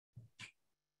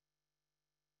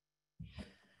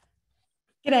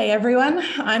G'day everyone,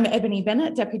 I'm Ebony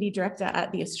Bennett, Deputy Director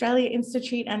at the Australia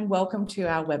Institute, and welcome to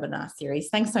our webinar series.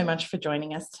 Thanks so much for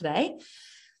joining us today.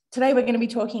 Today we're going to be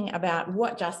talking about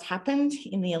what just happened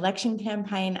in the election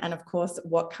campaign and of course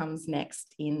what comes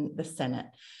next in the Senate.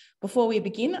 Before we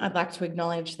begin, I'd like to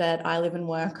acknowledge that I live and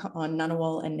work on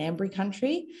Ngunnawal and Ngambri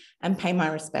country and pay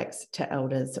my respects to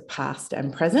elders past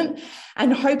and present,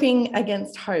 and hoping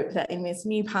against hope that in this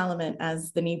new parliament,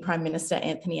 as the new Prime Minister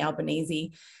Anthony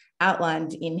Albanese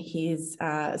outlined in his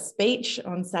speech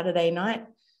on Saturday night,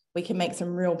 we can make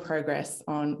some real progress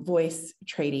on voice,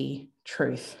 treaty,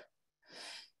 truth.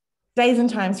 Days and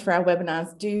times for our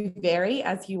webinars do vary,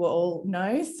 as you all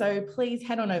know, so please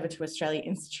head on over to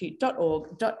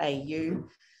australiainstitute.org.au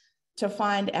to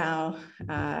find our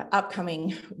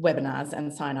upcoming webinars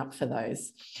and sign up for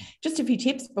those. Just a few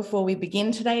tips before we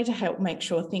begin today to help make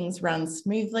sure things run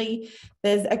smoothly.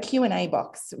 There's a Q&A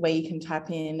box where you can type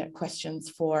in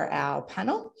questions for our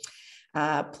panel.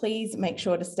 Please make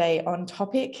sure to stay on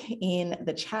topic in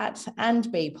the chat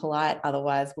and be polite,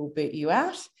 otherwise we'll boot you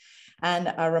out.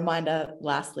 And a reminder,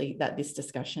 lastly, that this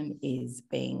discussion is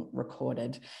being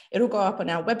recorded. It'll go up on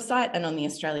our website and on the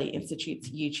Australia Institute's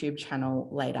YouTube channel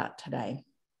later today.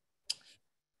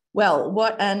 Well,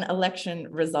 what an election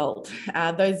result.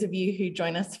 Those of you who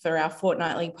join us for our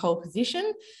fortnightly poll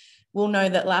position will know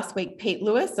that last week, Pete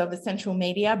Lewis of Essential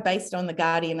Media, based on the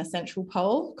Guardian Essential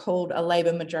poll, called a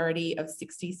Labor majority of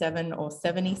 67 or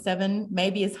 77,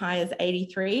 maybe as high as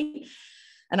 83.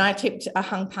 And I tipped a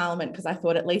hung parliament because I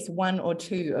thought at least one or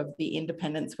two of the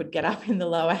independents would get up in the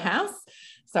lower house.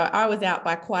 So I was out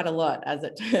by quite a lot, as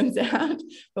it turns out.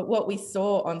 But what we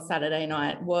saw on Saturday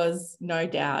night was no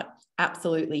doubt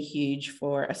absolutely huge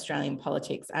for Australian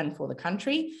politics and for the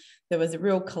country. There was a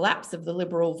real collapse of the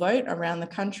Liberal vote around the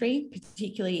country,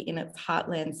 particularly in its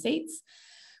heartland seats.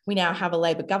 We now have a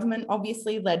Labor government,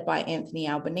 obviously, led by Anthony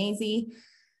Albanese.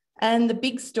 And the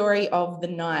big story of the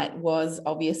night was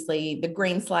obviously the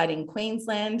green slide in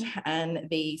Queensland and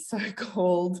the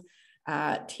so-called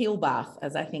teal bath,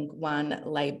 as I think one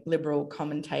Liberal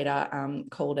commentator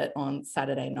called it on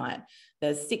Saturday night.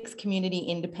 There's 6 community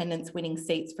independents winning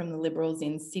seats from the Liberals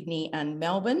in Sydney and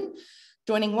Melbourne,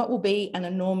 joining what will be an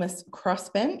enormous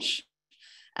crossbench.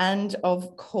 And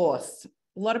of course,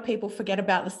 a lot of people forget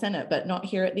about the Senate, but not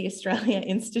here at the Australia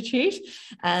Institute.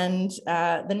 And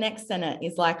the next Senate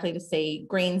is likely to see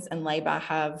Greens and Labor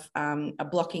have a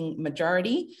blocking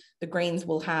majority. The Greens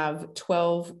will have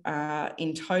 12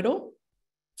 in total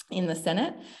in the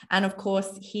Senate. And of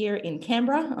course, here in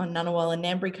Canberra on Ngunnawal and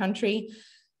Ngambri country,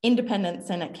 Independent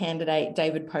Senate candidate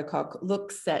David Pocock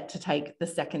looks set to take the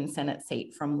second Senate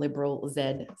seat from Liberal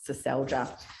Zed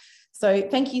Seselja. So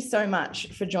thank you so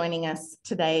much for joining us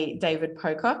today, David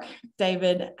Pocock.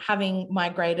 David, having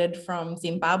migrated from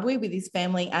Zimbabwe with his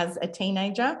family as a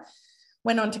teenager,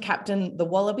 went on to captain the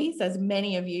Wallabies, as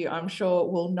many of you I'm sure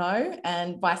will know,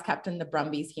 and vice captain the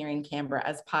Brumbies here in Canberra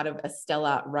as part of a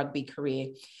stellar rugby career.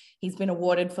 He's been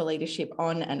awarded for leadership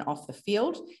on and off the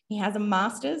field. He has a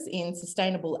master's in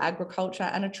sustainable agriculture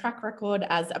and a track record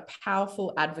as a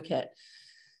powerful advocate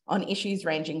on issues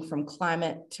ranging from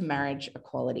climate to marriage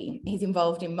equality. He's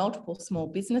involved in multiple small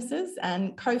businesses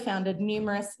and co-founded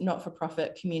numerous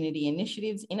not-for-profit community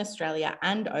initiatives in Australia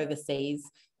and overseas,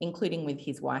 including with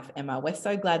his wife, Emma. We're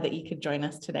so glad that you could join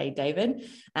us today, David.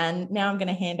 And now I'm going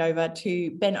to hand over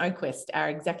to Ben Oquist, our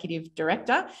Executive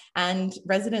Director and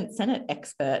resident Senate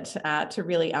expert, to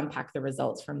really unpack the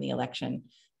results from the election.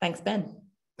 Thanks, Ben.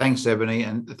 Thanks, Ebony,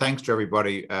 and thanks to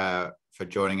everybody for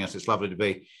joining us. It's lovely to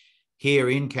be here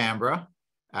in Canberra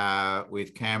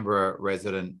with Canberra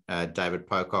resident David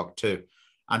Pocock to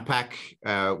unpack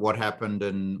what happened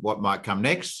and what might come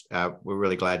next. We're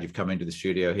really glad you've come into the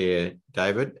studio here,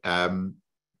 David. How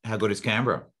good is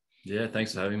Canberra? Yeah,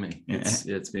 thanks for having me.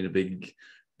 It's been a big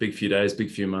few days, big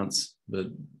few months, but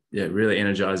yeah, really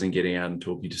energizing getting out and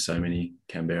talking to so many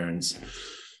Canberrans,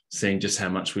 seeing just how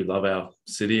much we love our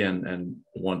city and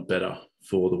want better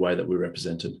for the way that we're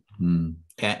represented.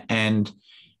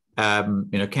 And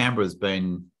you know, Canberra's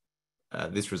been,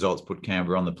 this result's put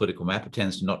Canberra on the political map. It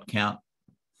tends to not count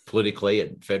politically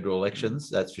at federal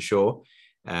elections, that's for sure.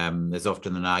 There's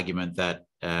often an argument that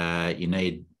you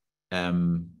need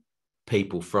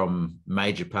people from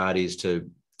major parties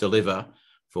to deliver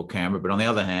for Canberra, but on the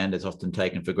other hand, it's often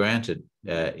taken for granted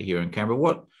here in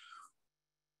Canberra.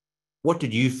 What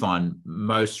did you find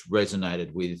most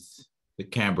resonated with the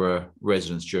Canberra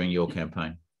residents during your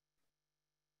campaign?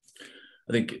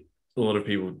 I think a lot of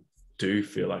people do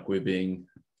feel like we're being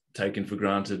taken for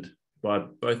granted by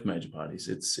both major parties.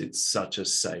 It's such a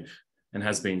safe, and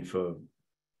has been for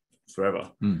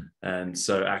forever. And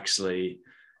so actually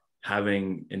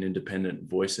having an independent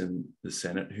voice in the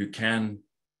Senate who can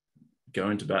go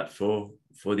into bat for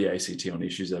the ACT on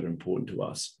issues that are important to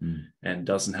us, and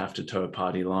doesn't have to toe a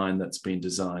party line that's been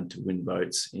designed to win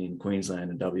votes in Queensland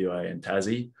and WA and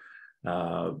Tassie.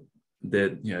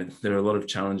 There are a lot of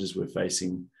challenges we're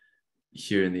facing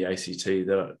here in the ACT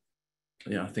that,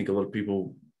 I think a lot of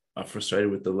people are frustrated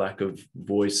with the lack of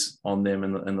voice on them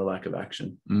and the lack of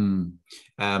action.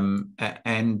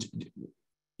 And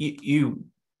you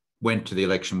went to the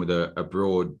election with a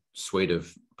broad suite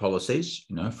of policies,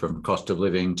 from cost of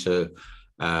living to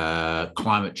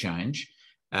climate change.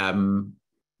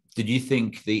 Did you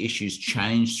think the issues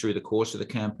changed through the course of the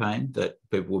campaign, that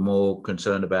people were more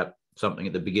concerned about something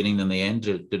at the beginning than the end?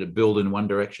 Did it build in one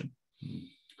direction?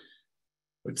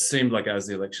 It seemed like as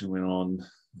the election went on,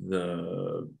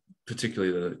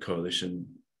 particularly the coalition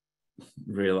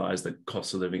realised that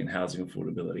cost of living and housing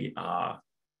affordability are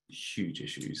huge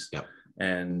issues. Yep.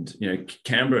 And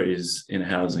Canberra is in a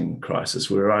housing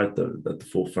crisis. We're right at the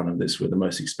forefront of this. We're the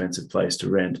most expensive place to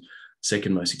rent,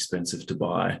 second most expensive to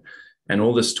buy, and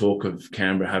all this talk of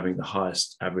Canberra having the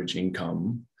highest average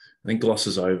income, I think,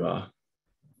 glosses over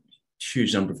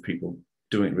huge number of people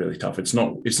doing it really tough. It's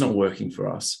not working for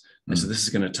us. And so this is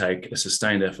going to take a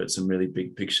sustained effort, some really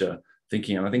big picture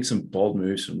thinking, and I think some bold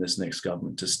moves from this next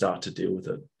government to start to deal with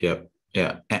it.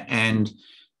 Yeah. And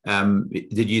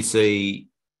did you see?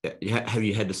 Have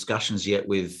you had discussions yet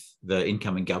with the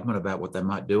incoming government about what they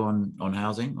might do on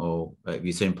housing, or have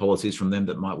you seen policies from them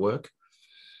that might work?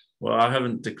 Well, I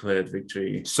haven't declared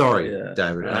victory. Sorry,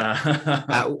 David.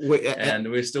 And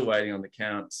we're still waiting on the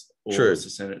count or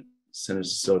the Senator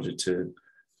Soldier to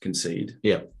concede.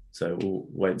 Yeah. So we'll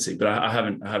wait and see. But I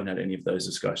haven't had any of those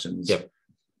discussions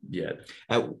yet.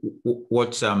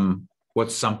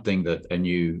 What's something that a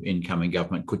new incoming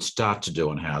government could start to do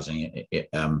on housing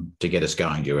to get us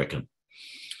going, do you reckon?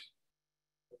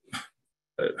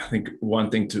 I think one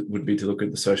thing would be to look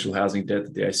at the social housing debt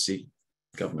that the ACT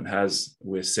government has.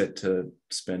 We're set to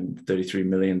spend $33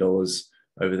 million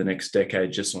over the next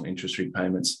decade just on interest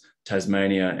repayments.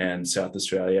 Tasmania and South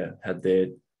Australia had their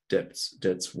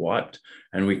debts wiped,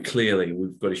 and we've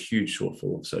got a huge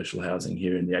shortfall of social housing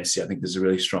here in the ACT. I think there's a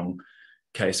really strong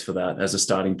case for that as a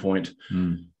starting point.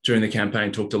 During the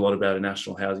campaign, talked a lot about a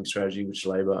national housing strategy, which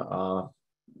Labor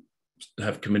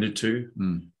have committed to.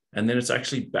 And then it's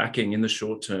actually backing, in the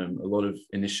short term, a lot of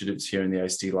initiatives here in the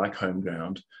ACT, like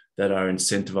Homeground, that are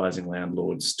incentivising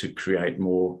landlords to create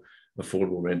more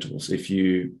affordable rentals. If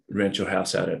you rent your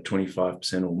house out at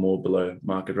 25% or more below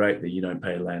market rate, then you don't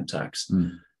pay land tax.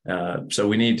 So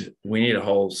we need a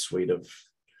whole suite of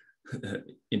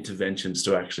interventions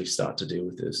to actually start to deal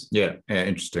with this. Yeah,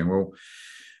 interesting. Well,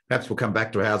 perhaps we'll come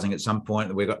back to housing at some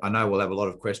point. I know we'll have a lot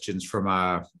of questions from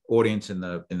our audience in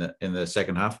the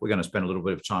second half. We're going to spend a little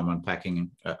bit of time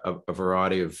unpacking a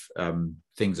variety of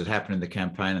things that happened in the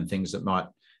campaign and things that might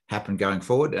happen going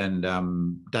forward. And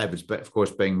David's, of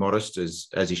course, being modest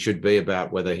as he should be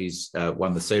about whether he's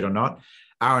won the seat or not.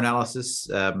 Our analysis,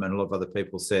 and a lot of other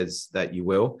people, says that you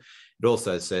will. It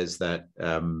also says that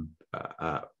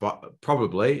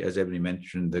probably, as Ebony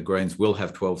mentioned, the Greens will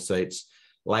have 12 seats,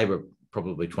 Labor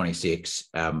probably 26,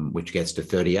 which gets to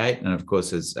 38. And of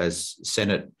course, as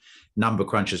Senate number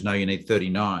crunchers know, you need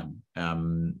 39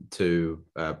 to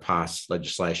pass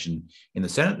legislation in the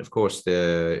Senate. Of course,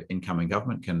 the incoming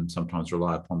government can sometimes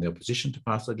rely upon the opposition to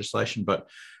pass legislation, but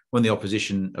when the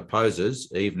opposition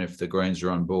opposes, even if the Greens are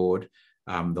on board,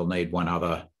 they'll need one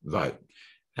other vote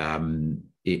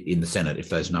in the Senate if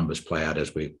those numbers play out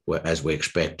as we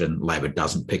expect, and Labor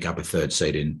doesn't pick up a third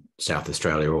seat in South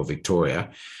Australia or Victoria.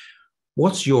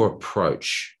 What's your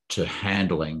approach to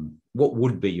handling? What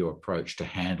would be your approach to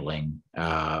handling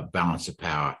balance of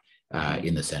power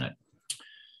in the Senate?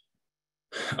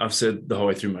 I've said the whole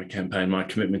way through my campaign, my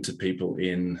commitment to people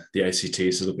in the ACT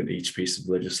is to look at each piece of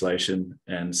legislation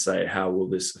and say, how will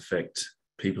this affect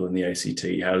people in the ACT?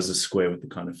 How does this square with the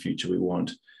kind of future we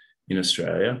want in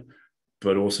Australia?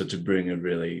 But also to bring a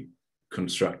really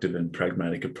constructive and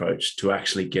pragmatic approach to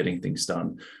actually getting things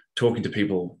done. Talking to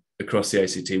people across the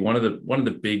ACT, one of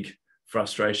the big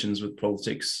frustrations with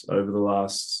politics over the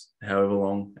last however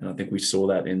long, and I think we saw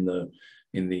that in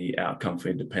the outcome for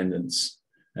independence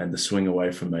and the swing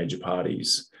away from major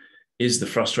parties, is the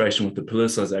frustration with the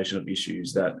politicization of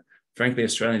issues that, frankly,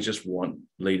 Australians just want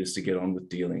leaders to get on with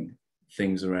dealing.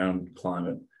 Things around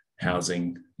climate,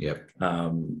 housing,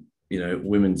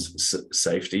 women's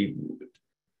safety.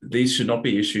 These should not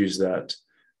be issues that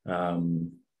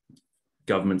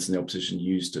governments and the opposition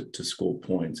use to score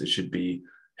points. It should be,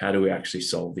 how do we actually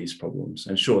solve these problems?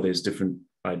 And sure, there's different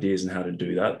ideas on how to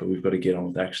do that, but we've got to get on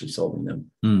with actually solving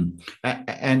them.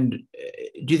 And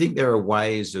do you think there are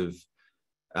ways of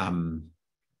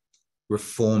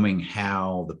reforming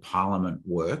how the parliament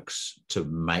works to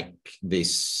make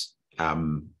this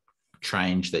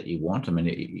change that you want? I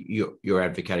mean, you're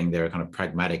advocating there a kind of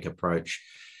pragmatic approach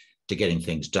to getting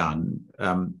things done.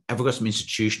 Have we got some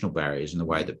institutional barriers in the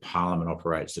way that Parliament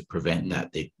operates that prevent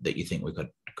that you think we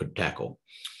could tackle?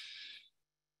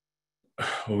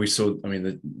 Well, we saw, I mean,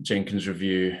 the Jenkins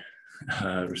review,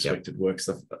 respected work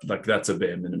stuff, like that's a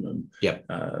bare minimum.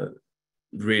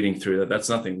 Reading through that, that's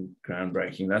nothing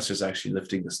groundbreaking. That's just actually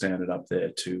lifting the standard up there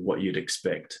to what you'd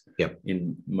expect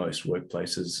in most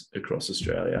workplaces across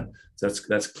Australia. So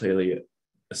that's clearly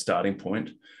a starting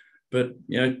point. But,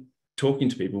 you know, talking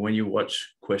to people, when you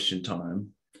watch Question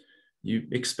Time, you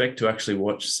expect to actually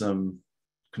watch some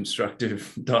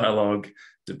constructive dialogue,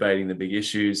 debating the big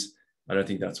issues. I don't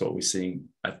think that's what we're seeing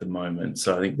at the moment.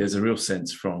 So I think there's a real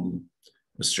sense from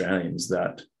Australians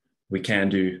that we can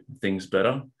do things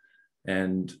better.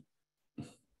 And,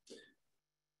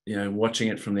 you know, watching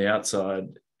it from the outside,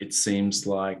 it seems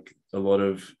like a lot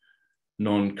of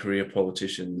non-career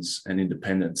politicians and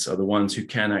independents are the ones who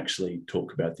can actually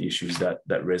talk about the issues that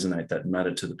resonate, that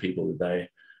matter to the people that they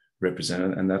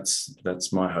represent. And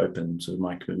that's my hope and sort of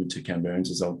my commitment to Canberrans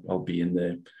is I'll be in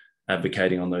there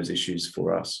advocating on those issues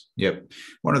for us. Yep.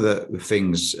 One of the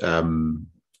things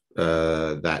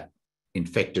that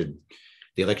infected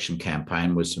the election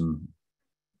campaign was some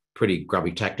pretty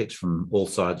grubby tactics from all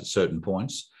sides at certain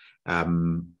points.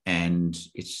 And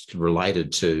it's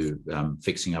related to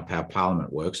fixing up how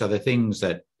Parliament works. Are there things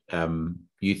that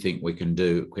you think we can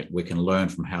do, we can learn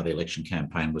from how the election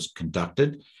campaign was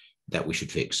conducted that we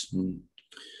should fix?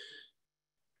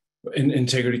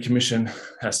 Integrity Commission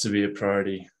has to be a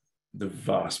priority. The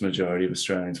vast majority of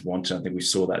Australians want to. I think we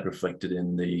saw that reflected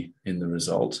in the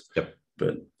result. Yep.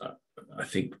 But I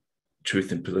think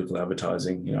truth in political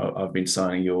advertising, you know, I've been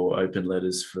signing your open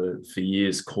letters for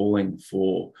years calling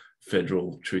for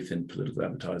federal truth in political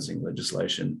advertising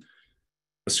legislation.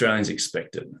 Australians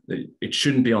expect it. It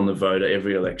shouldn't be on the voter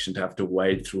every election to have to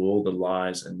wade through all the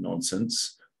lies and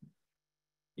nonsense.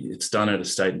 It's done at a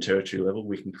state and territory level.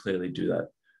 We can clearly do that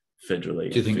federally.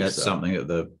 Do you think that's something that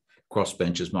the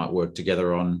crossbenchers might work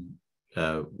together on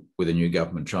with a new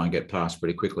government, try and get passed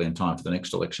pretty quickly in time for the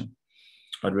next election?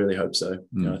 I'd really hope so.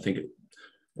 You know, I think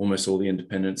almost all the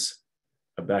independents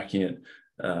are backing it.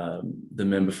 The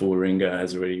member for Warringah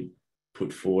has already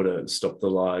put forward a Stop the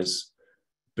Lies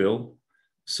bill.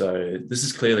 So this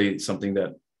is clearly something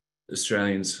that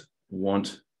Australians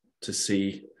want to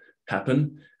see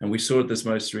happen. And we saw at this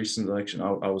most recent election,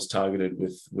 I was targeted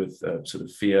with a sort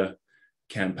of fear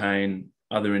campaign.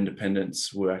 Other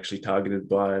independents were actually targeted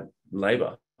by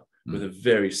Labor with a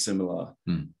very similar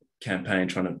campaign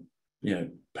trying to, you know,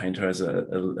 paint her as a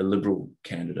Liberal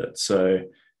candidate. So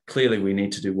clearly we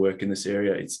need to do work in this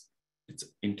area. It's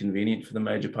inconvenient for the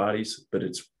major parties, but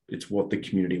it's what the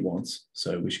community wants.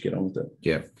 So we should get on with it.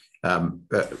 Yeah.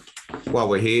 While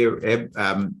we're here, Eb,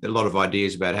 a lot of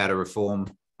ideas about how to reform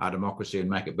our democracy and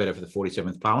make it better for the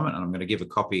 47th Parliament. And I'm going to give a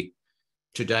copy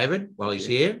to David while he's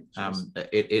here.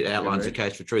 It outlines the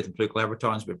case for truth and political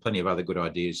advertising, but plenty of other good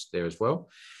ideas there as well.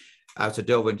 So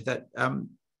delve into that.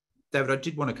 David, I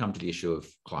did want to come to the issue of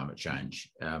climate change.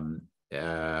 We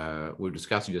were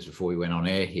discussing just before we went on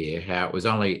air here how it was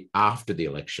only after the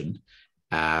election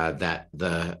that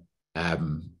the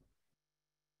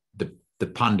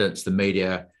pundits, the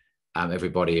media,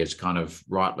 everybody is kind of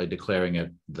rightly declaring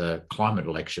it the climate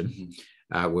election,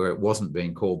 where it wasn't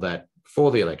being called that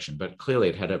for the election, but clearly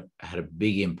it had a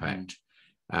big impact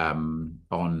on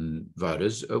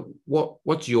voters.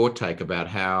 What's your take about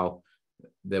how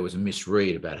there was a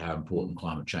misread about how important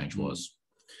climate change was?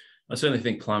 I certainly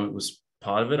think climate was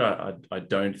part of it. I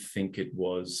don't think it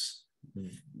was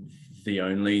the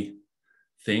only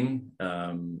thing.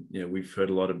 You know, we've heard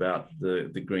a lot about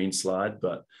the Green slide,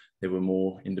 but there were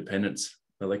more independents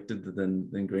elected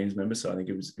than Greens members. So I think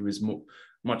it was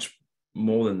much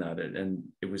more than that, and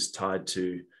it was tied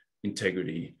to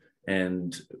integrity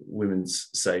and women's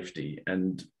safety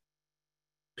and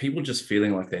people just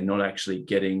feeling like they're not actually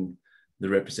getting the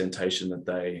representation that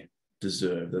they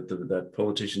deserve, that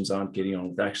politicians aren't getting on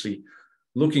with actually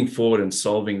looking forward and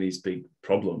solving these big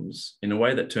problems in a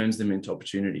way that turns them into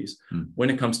opportunities. When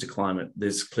it comes to climate,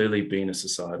 there's clearly been a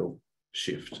societal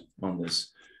shift on this.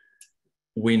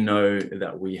 We know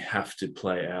that we have to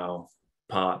play our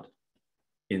part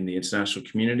in the international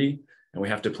community, and we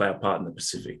have to play our part in the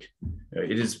Pacific.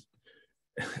 It is,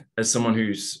 as someone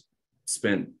who's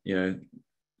spent, you know,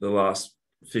 the last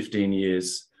 15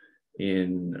 years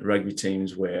in rugby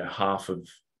teams where half of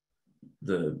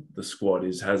the squad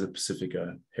has a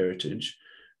Pacifica heritage,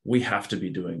 we have to be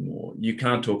doing more. You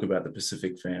can't talk about the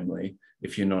Pacific family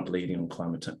if you're not leading on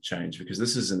climate change, because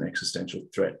this is an existential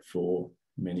threat for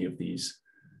many of these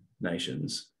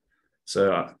nations.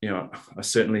 So, I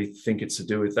certainly think it's to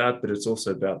do with that, but it's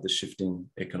also about the shifting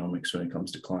economics when it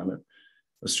comes to climate.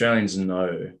 Australians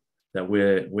know that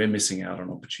we're missing out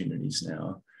on opportunities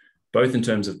now, both in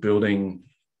terms of building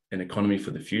an economy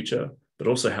for the future, but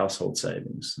also household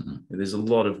savings. Mm-hmm. There's a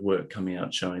lot of work coming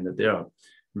out showing that there are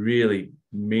really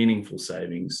meaningful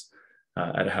savings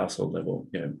at a household level.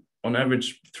 On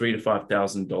average, $3,000 to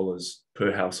 $5,000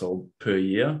 per household per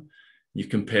year. You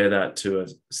compare that to a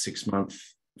 6-month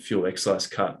fuel excise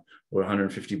cut or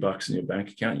 $150 in your bank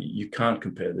account. You can't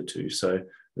compare the two. So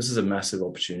this is a massive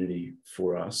opportunity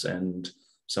for us, and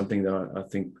something that I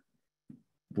think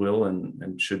will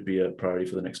and should be a priority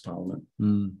for the next Parliament.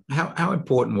 How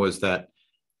important was that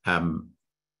a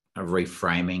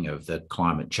reframing of the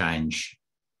climate change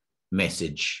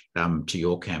message to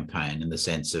your campaign, in the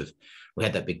sense of, we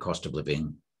had that big cost of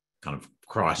living kind of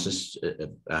crisis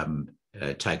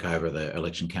take over the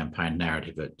election campaign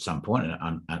narrative at some point,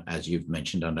 and as you've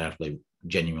mentioned, undoubtedly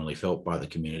genuinely felt by the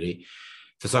community.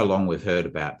 For so long, we've heard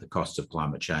about the costs of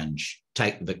climate change,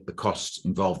 the costs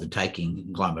involved in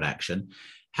taking climate action.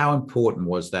 How important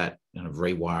was that kind of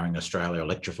rewiring Australia,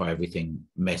 electrify everything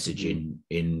message in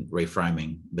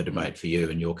reframing the debate for you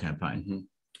and your campaign?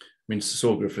 I mean,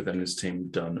 Saul Griffith and his team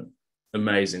have done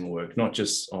amazing work, not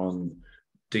just on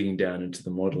digging down into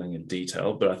the modelling in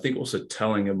detail, but I think also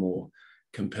telling a more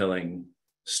compelling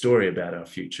story about our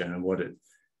future and what it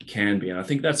can be. And I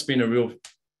think that's been a real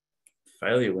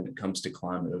failure when it comes to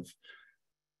climate, of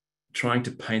trying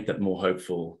to paint that more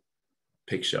hopeful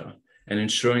picture and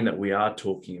ensuring that we are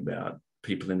talking about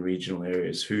people in regional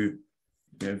areas who,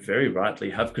 very rightly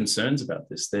have concerns about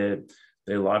this. Their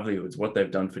livelihoods, what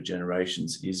they've done for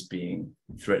generations, is being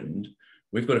threatened.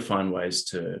 We've got to find ways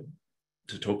to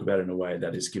talk about it in a way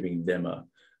that is giving them a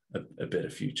better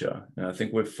future. And I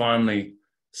think we're finally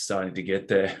starting to get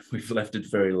there. We've left it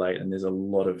very late, and there's a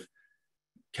lot of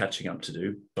catching up to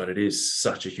do, but it is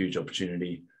such a huge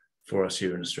opportunity for us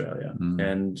here in Australia.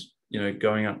 And,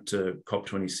 going up to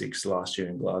COP26 last year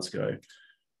in Glasgow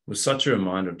was such a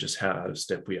reminder of just how out of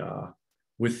step we are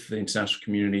with the international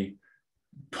community,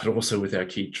 but also with our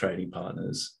key trading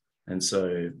partners. And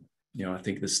so, I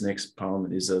think this next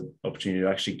Parliament is an opportunity to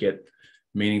actually get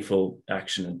meaningful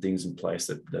action and things in place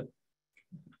that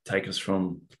take us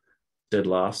from dead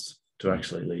last to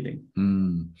actually leading.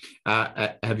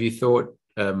 Have you thought,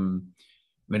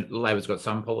 Labor's got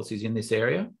some policies in this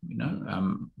area,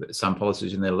 some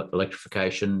policies in the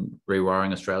electrification,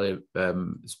 rewiring Australia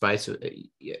space.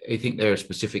 You think there are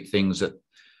specific things that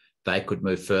they could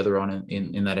move further on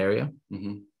in that area?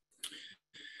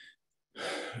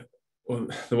 Well,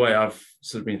 the way I've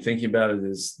sort of been thinking about it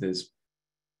is there's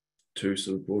two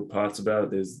sort of broad parts about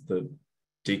it. There's the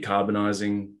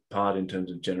decarbonising part in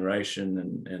terms of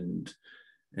generation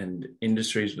and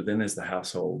industries, but then there's the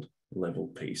household level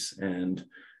piece. And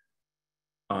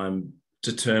I'm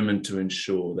determined to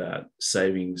ensure that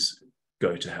savings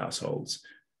go to households.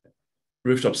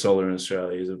 Rooftop solar in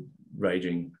Australia is a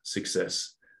raging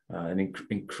success, an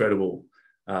incredible,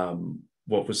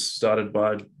 what was started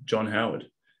by John Howard.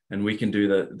 And we can do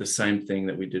the same thing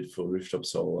that we did for rooftop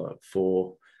solar,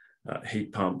 for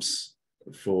heat pumps,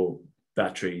 for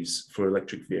batteries, for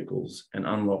electric vehicles, and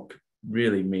unlock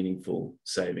really meaningful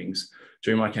savings.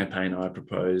 During my campaign, I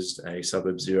proposed a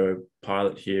Suburb Zero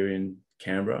pilot here in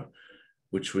Canberra,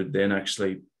 which would then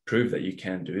actually prove that you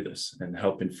can do this and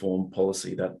help inform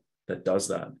policy that does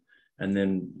that, and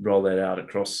then roll that out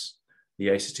across the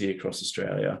ACT, across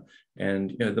Australia.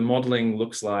 And the modelling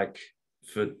looks like,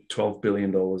 for $12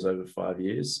 billion over 5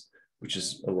 years, which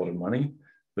is a lot of money,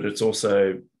 but it's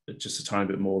also just a tiny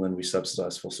bit more than we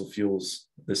subsidise fossil fuels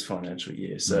this financial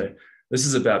year. So this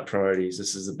is about priorities.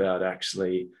 This is about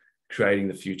actually creating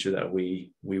the future that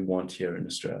we want here in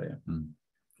Australia.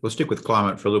 We'll stick with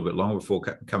climate for a little bit longer before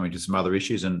coming to some other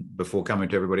issues and before coming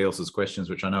to everybody else's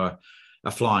questions, which I know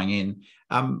are flying in.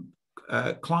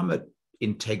 Climate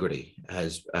integrity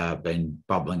has been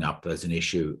bubbling up as an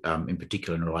issue, in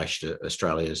particular in relation to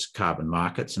Australia's carbon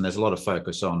markets. And there's a lot of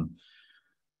focus on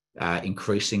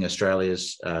increasing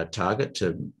Australia's target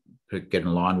to get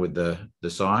in line with the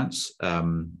science.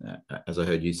 As I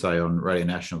heard you say on Radio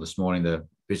National this morning, the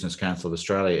Business Council of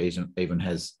Australia even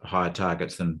has higher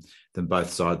targets than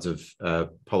both sides of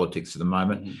politics at the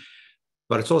moment.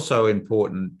 But it's also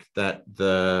important that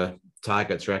the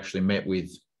targets are actually met with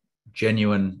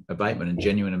genuine abatement and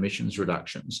genuine emissions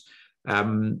reductions.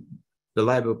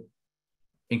 the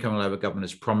incoming Labor government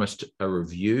has promised a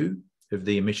review of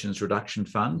the emissions reduction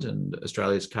fund and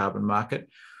Australia's carbon market.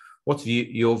 What's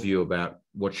your view about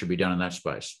what should be done in that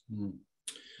space?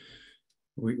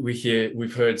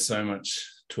 We've heard so much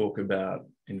talk about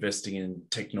investing in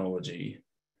technology.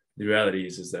 The reality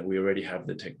is that we already have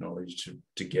the technology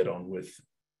to get on with,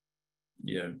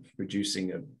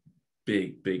 reducing a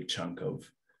big chunk of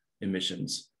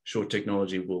emissions. Sure,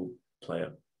 technology will play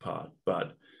a part,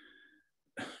 but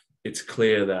it's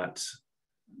clear that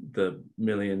the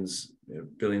billions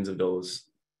of dollars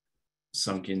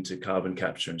sunk into carbon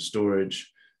capture and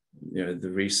storage,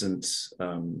 the recent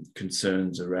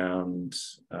concerns around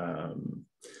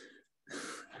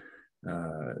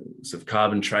sort of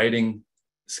carbon trading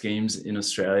schemes in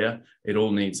Australia, it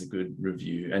all needs a good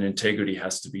review, and integrity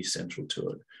has to be central to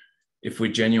it. If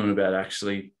we're genuine about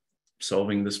actually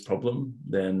solving this problem,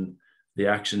 then the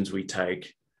actions we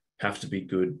take have to be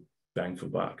good bang for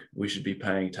buck. We should be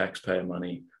paying taxpayer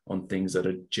money on things that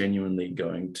are genuinely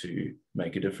going to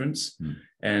make a difference.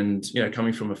 And,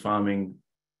 coming from a farming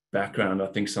background, I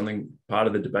think part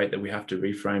of the debate that we have to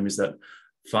reframe is that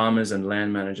farmers and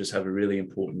land managers have a really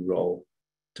important role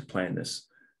to play in this.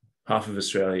 Half of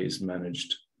Australia is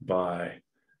managed by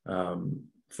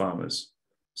farmers.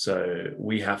 So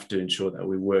we have to ensure that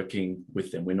we're working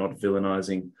with them. We're not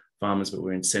villainizing farmers, but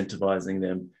we're incentivizing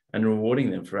them and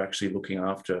rewarding them for actually looking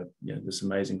after this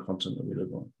amazing continent that we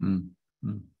live on.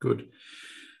 Good.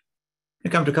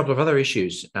 We'll come to a couple of other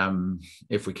issues,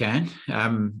 if we can.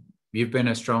 You've been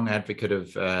a strong advocate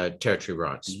of territory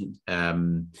rights.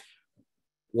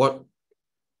 What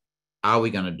are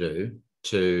we going to do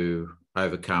to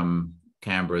overcome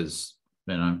Canberra's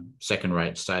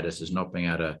second-rate status as not being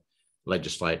able to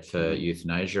legislate for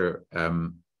euthanasia?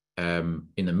 In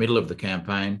the middle of the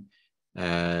campaign,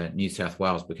 New South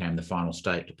Wales became the final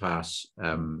state to pass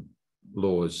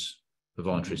laws, the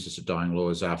voluntary assisted dying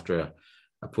laws, after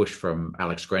a push from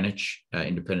Alex Greenwich,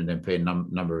 independent MP, and a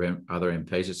number of other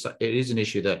MPs. It is an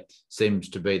issue that seems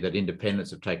to be that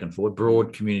independents have taken forward,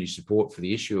 broad community support for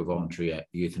the issue of voluntary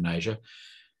euthanasia.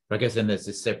 But I guess then there's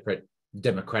this separate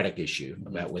democratic issue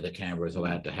about whether Canberra is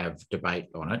allowed to have debate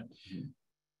on it.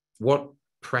 What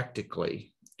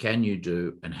practically can you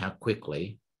do, and how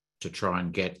quickly, to try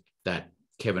and get that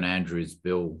Kevin Andrews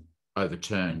bill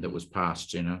overturned that was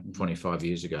passed 25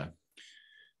 years ago?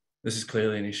 This is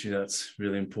clearly an issue that's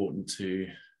really important to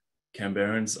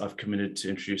Canberrans. I've committed to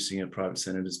introducing a private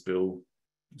senator's bill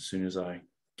as soon as I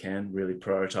can, really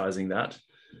prioritising that.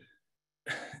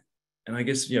 And I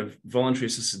guess, voluntary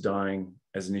assisted dying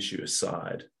as an issue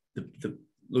aside,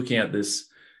 looking at this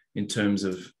in terms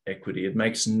of equity, it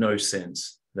makes no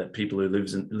sense that people who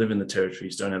live in the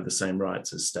territories don't have the same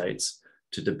rights as states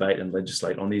to debate and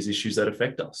legislate on these issues that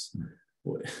affect us.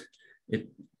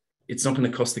 It's not going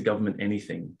to cost the government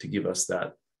anything to give us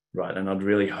that right. And I'd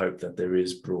really hope that there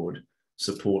is broad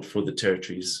support for the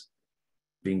territories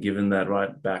being given that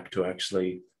right back to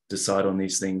actually decide on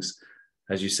these things.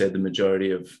 As you said, the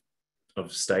majority of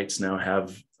states now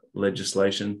have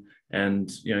legislation.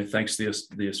 And, thanks to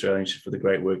the Australian Institute for the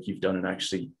great work you've done in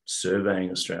actually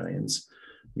surveying Australians,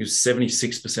 because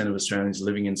 76% of Australians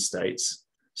living in states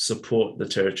support the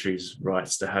territory's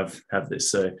rights to have this.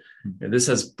 So this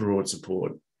has broad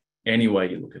support any way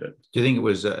you look at it. Do you think it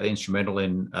was instrumental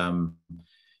in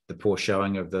the poor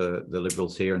showing of the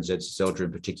Liberals here, and Zed Seldra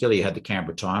in particular? You had the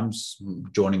Canberra Times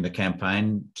joining the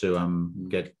campaign to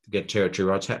get territory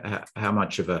rights. How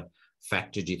much of a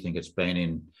factor do you think it's been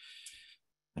in,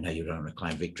 I know you don't want to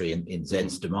claim victory, in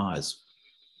Zed's demise?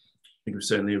 I think it was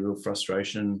certainly a real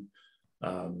frustration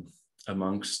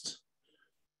amongst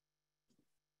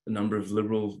a number of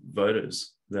Liberal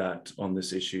voters that on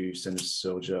this issue, Senator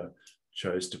Seldra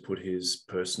chose to put his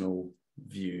personal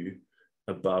view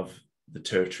above the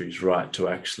territory's right to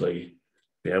actually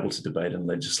be able to debate and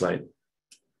legislate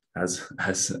as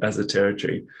a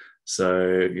territory.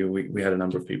 So we had a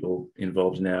number of people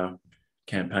involved in our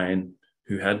campaign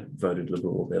who had voted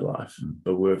Liberal all their life,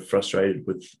 but were frustrated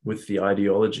with the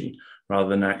ideology rather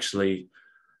than actually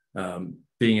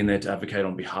being in there to advocate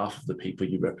on behalf of the people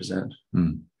you represent.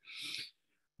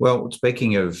 Well,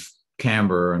 speaking of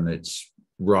Canberra and its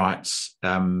rights,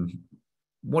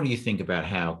 what do you think about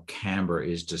how Canberra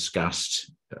is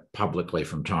discussed publicly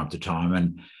from time to time?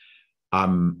 And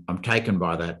I'm taken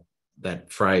by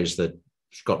that phrase that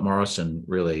Scott Morrison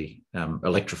really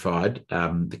electrified,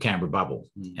 the Canberra bubble,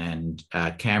 and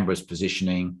Canberra's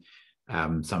positioning,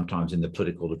 sometimes in the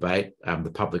political debate,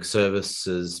 the public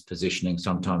services positioning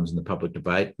sometimes in the public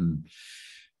debate, and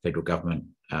federal government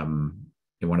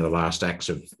in one of the last acts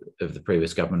of the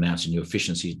previous government announcing new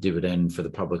efficiency dividend for the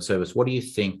public service. What do you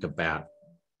think about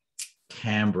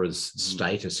Canberra's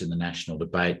status in the national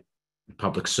debate,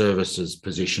 public services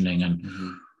positioning, and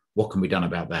what can be done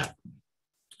about that?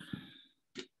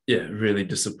 Yeah, really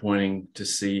disappointing to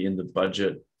see in the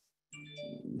budget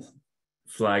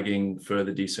flagging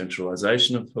further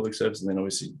decentralisation of public service, and then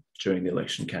obviously during the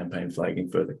election campaign flagging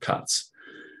further cuts.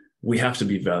 We have to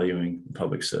be valuing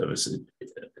public service.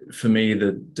 For me,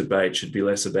 the debate should be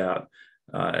less about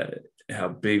how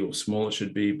big or small it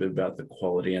should be, but about the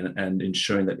quality and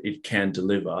ensuring that it can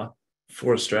deliver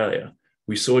for Australia.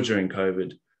 We saw during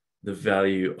COVID the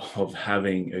value of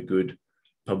having a good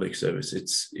public service.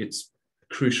 It's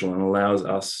crucial and allows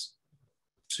us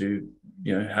to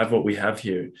have what we have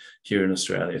here in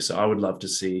Australia. So I would love to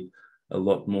see a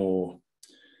lot more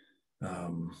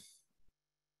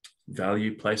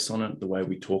value placed on it, the way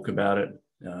we talk about it,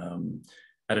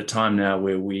 at a time now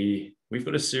where we've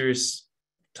got a serious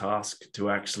task to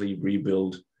actually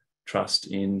rebuild trust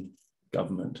in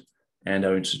government and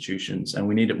our institutions, and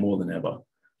we need it more than ever.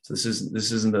 So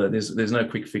there's no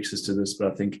quick fixes to this,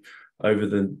 but I think over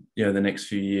the next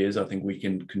few years, I think we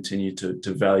can continue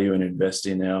to value and invest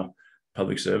in our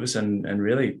public service and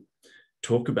really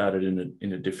talk about it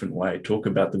in a different way. Talk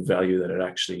about the value that it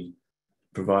actually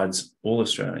provides all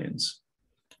Australians.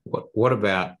 What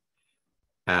about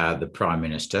the Prime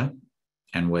Minister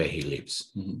and where he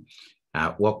lives?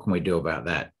 What can we do about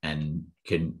that, and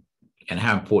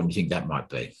how important do you think that might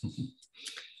be?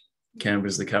 Canberra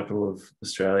is the capital of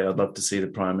Australia. I'd love to see the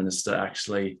Prime Minister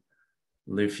actually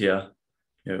live here.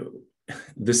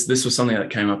 This was something that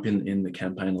came up in the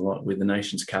campaign a lot with the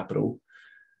nation's capital.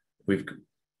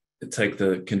 Take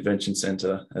the convention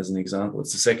centre as an example.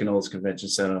 It's the second oldest convention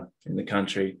centre in the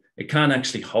country. It can't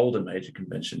actually hold a major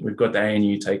convention. We've got the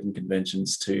ANU taking big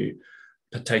meetings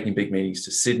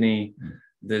to Sydney.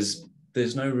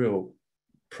 There's no real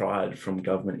pride from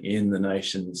government in the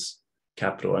nation's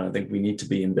capital. And I think we need to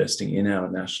be investing in our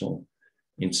national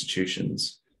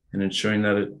institutions and ensuring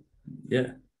that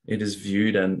it is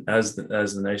viewed and as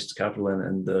the nation's capital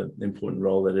and the important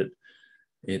role that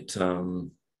it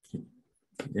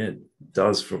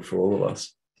does for all of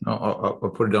us.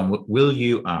 I'll put it on. Will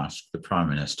you ask the Prime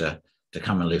Minister to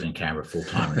come and live in Canberra full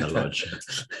time in the lodge?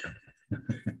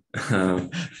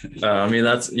 I mean,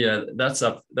 that's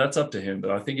up to him,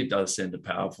 but I think it does send a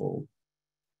powerful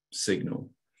signal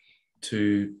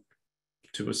to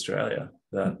Australia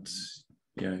that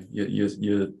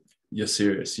you're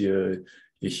serious. You're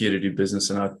here to do business,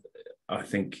 and I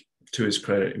think to his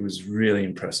credit, it was really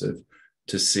impressive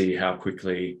to see how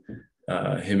quickly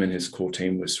him and his core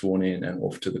team were sworn in and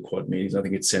off to the Quad meetings. I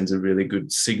think it sends a really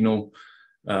good signal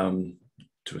to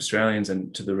Australians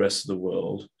and to the rest of the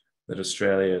world that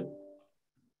Australia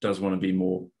does want to be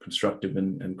more constructive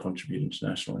and contribute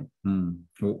internationally.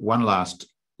 One last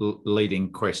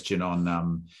leading question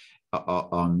on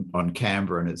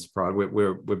Canberra and its pride.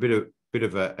 We're a bit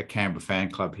of a Canberra fan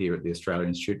club here at the Australian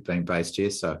Institute, being based here,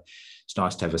 so it's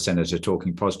nice to have a senator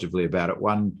talking positively about it.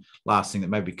 One last thing that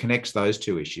maybe connects those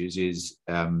two issues is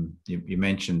you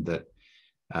mentioned that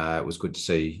it was good to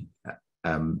see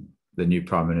the new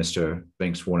Prime Minister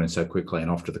being sworn in so quickly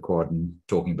and off to the Quad and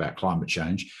talking about climate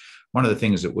change. One of the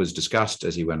things that was discussed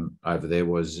as he went over there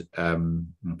was, I'll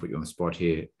put you on the spot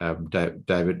here,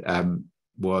 David,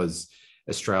 was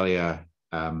Australia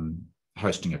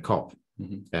hosting a COP,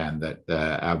 and that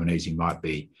Albanese might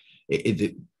be,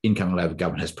 the incoming Labor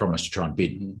government has promised to try and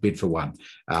bid for one.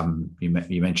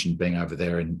 You mentioned being over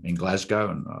there in Glasgow,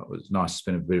 and it was nice to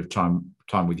spend a bit of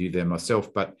time with you there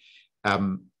myself, but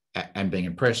and being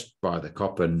impressed by the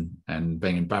COP and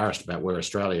being embarrassed about where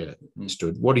Australia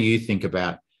stood. What do you think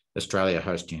about Australia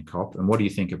hosting a COP, and what do you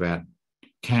think about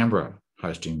Canberra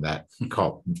hosting that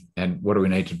COP, and what do we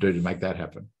need to do to make that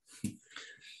happen?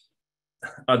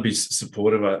 I'd be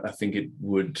supportive. I think it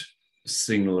would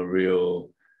signal a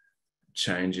real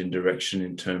change in direction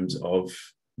in terms of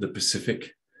the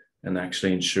Pacific and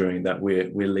actually ensuring that we're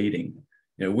leading.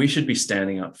 We should be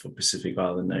standing up for Pacific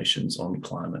Island nations on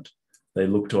climate. They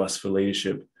look to us for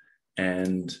leadership,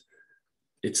 and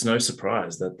it's no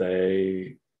surprise that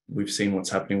we've seen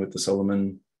what's happening with the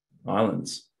Solomon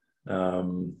Islands.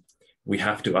 We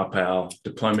have to up our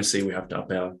diplomacy, we have to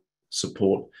up our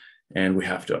support, and we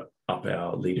have to up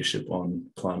our leadership on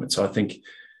climate. So I think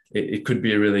it could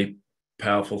be a really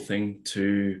powerful thing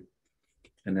to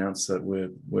announce that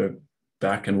we're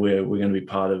back and we're going to be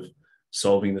part of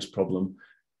solving this problem.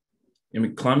 I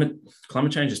mean, climate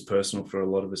change is personal for a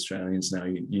lot of Australians now.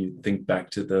 You think back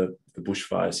to the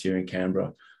bushfires here in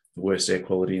Canberra, the worst air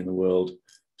quality in the world,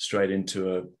 straight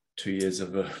into 2 years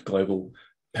of a global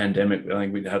pandemic, I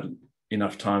think we'd had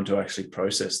enough time to actually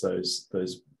process those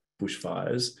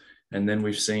bushfires. And then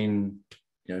we've seen,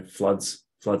 floods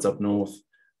up north,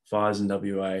 fires in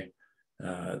WA.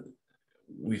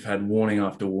 We've had warning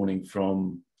after warning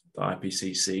from the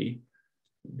IPCC.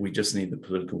 We just need the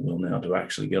political will now to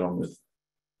actually get on with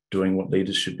doing what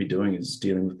leaders should be doing, is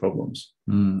dealing with problems.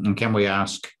 And can we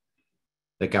ask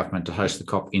the government to host the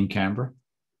COP in Canberra?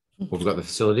 We've got the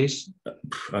facilities.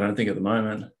 I don't think at the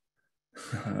moment,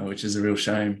 which is a real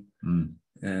shame.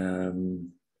 The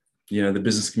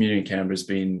business community in Canberra has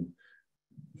been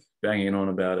banging on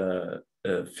about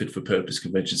a fit for purpose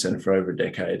convention centre for over a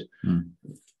decade.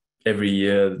 Every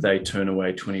year they turn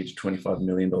away $20 to $25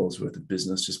 million worth of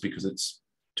business just because it's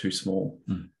too small.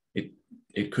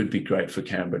 It could be great for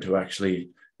Canberra to actually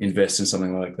invest in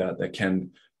something like that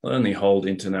can not only hold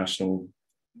international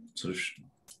sort of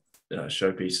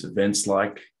showpiece events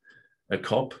like a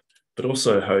COP, but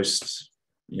also host,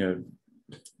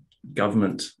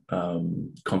 government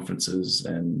conferences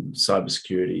and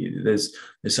cybersecurity. There's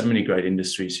so many great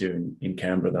industries here in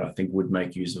Canberra that I think would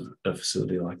make use of a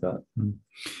facility like that. I'm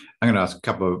going to ask a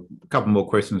couple more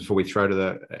questions before we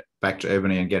throw back to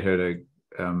Ebony and get her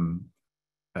to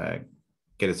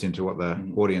get us into what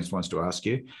the audience wants to ask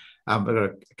you. I've got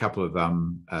a couple of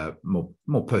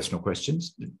more personal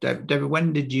questions. David,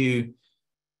 when did you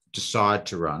decide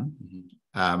to run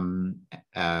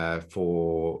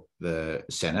for the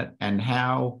Senate, and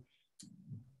how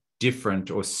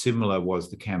different or similar was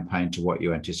the campaign to what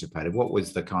you anticipated? What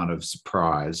was the kind of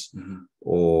surprise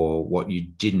or what you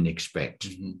didn't expect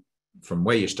from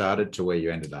where you started to where you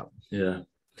ended up? Yeah.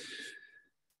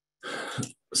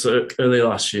 So early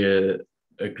last year,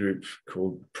 a group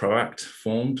called Proact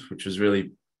formed, which was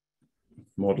really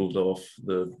modelled off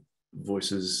the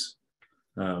Voices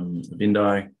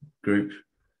Vindai group,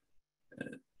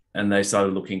 and they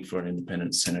started looking for an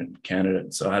independent Senate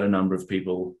candidate. So I had a number of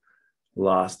people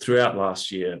throughout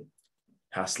last year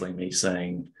hassling me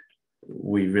saying,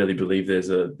 we really believe there's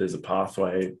a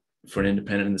pathway for an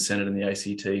independent in the Senate and the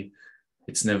ACT.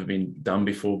 It's never been done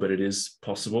before, but it is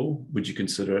possible. Would you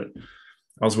consider it?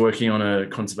 I was working on a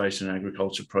conservation and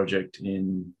agriculture project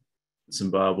in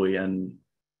Zimbabwe and,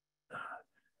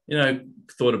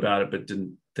 thought about it, but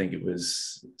didn't think it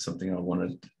was something I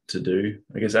wanted to do.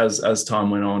 I guess as time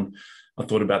went on, I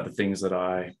thought about the things that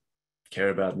I care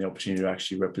about and the opportunity to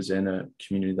actually represent a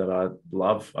community that I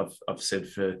love. I've said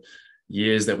for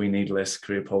years that we need less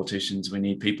career politicians. We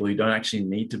need people who don't actually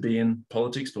need to be in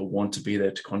politics, but want to be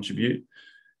there to contribute.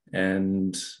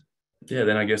 And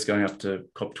then I guess going up to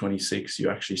COP26, you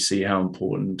actually see how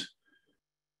important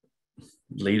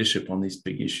leadership on these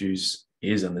big issues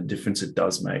is and the difference it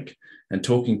does make. And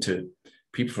talking to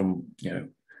people from,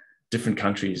 different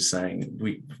countries saying,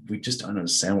 we just don't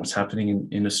understand what's happening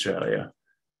in Australia.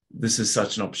 This is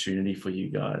such an opportunity for you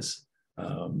guys.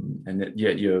 And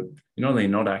yet you're not only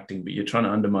not acting, but you're trying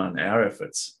to undermine our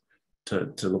efforts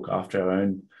to look after our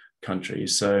own country.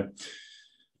 So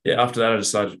after that, I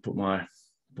decided to put my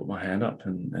hand up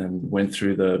and went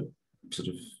through the sort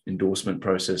of endorsement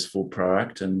process for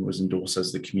Proact and was endorsed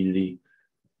as the community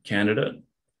candidate.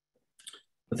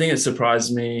 The thing that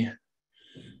surprised me,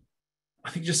 I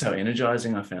think, just how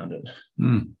energizing I found it.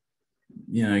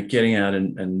 Getting out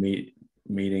and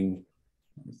meeting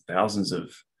thousands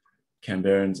of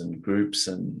Canberrans and groups,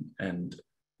 and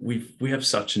we have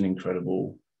such an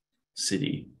incredible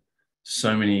city,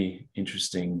 so many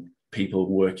interesting people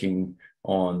working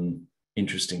on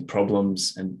interesting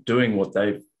problems and doing what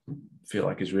they feel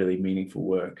like is really meaningful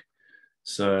work.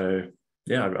 So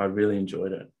I really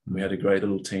enjoyed it. We had a great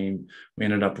little team. We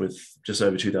ended up with just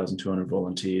over 2,200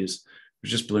 volunteers,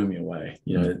 which just blew me away.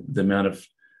 The amount of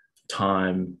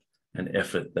time and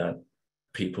effort that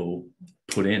people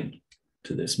put in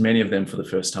to this, many of them for the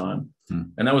first time.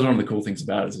 And that was one of the cool things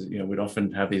about it, is, we'd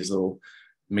often have these little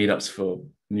meetups for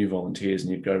new volunteers,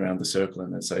 and you'd go around the circle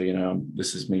and they'd say,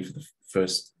 this is me for the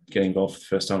first, getting involved for the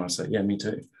first time. I say, yeah, me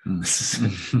too. This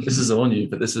is all new,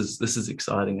 but this is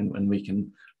exciting, and we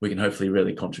can hopefully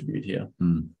really contribute here.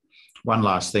 One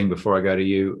last thing before I go to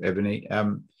you, Ebony.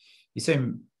 You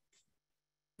seem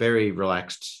very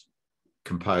relaxed,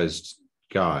 composed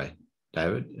guy,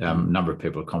 David. A number of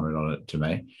people have commented on it to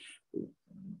me.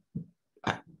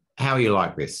 How are you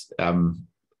like this?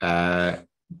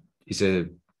 Is there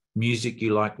music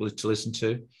you like to listen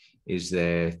to? Is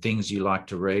there things you like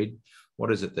to read?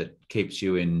 What is it that keeps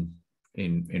you in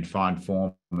fine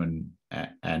form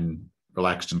and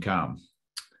relaxed and calm,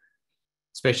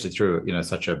 especially through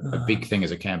such a big thing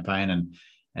as a campaign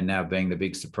and now being the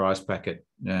big surprise packet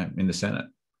in the Senate?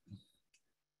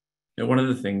 One of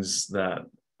the things that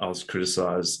I was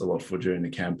criticised a lot for during the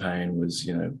campaign was,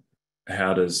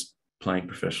 how does playing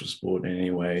professional sport in any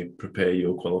way prepare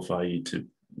you or qualify you to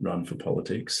run for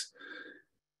politics?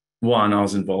 One, I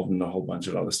was involved in a whole bunch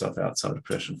of other stuff outside of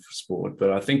professional sport,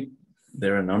 but I think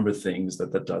there are a number of things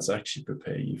that does actually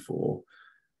prepare you for.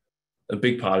 A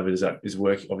big part of it is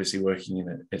obviously working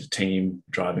in a team,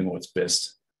 driving what's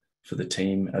best for the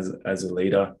team as a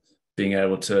leader, being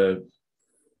able to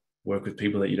work with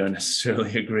people that you don't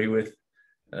necessarily agree with,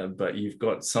 but you've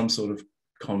got some sort of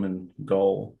common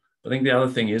goal. I think the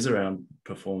other thing is around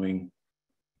performing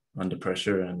under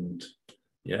pressure and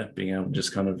being able to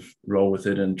just kind of roll with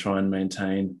it and try and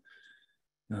maintain,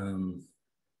 I don't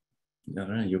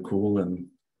know, you're cool and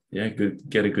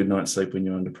get a good night's sleep when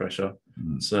you're under pressure.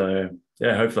 So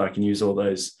hopefully I can use all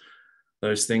those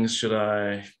things. Should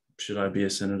I be a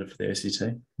senator for the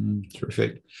ACT?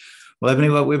 Terrific. Well,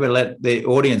 anyway, we better let the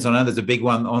audience, I know there's a big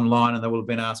one online and they will have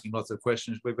been asking lots of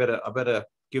questions. I better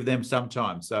give them some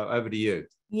time. So over to you.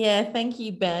 Yeah, thank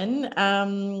you, Ben.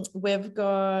 We've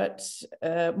got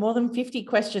more than 50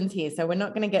 questions here, so we're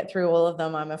not going to get through all of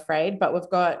them, I'm afraid, but we've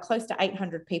got close to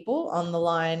 800 people on the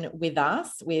line with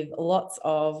us with lots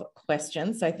of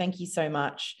questions. So thank you so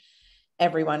much,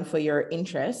 everyone, for your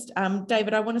interest.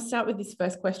 David, I want to start with this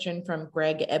first question from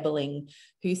Greg Ebeling,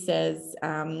 who says,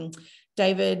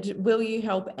 David, will you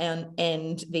help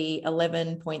end the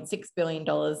 $11.6 billion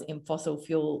in fossil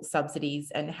fuel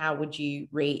subsidies, and how would you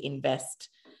reinvest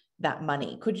that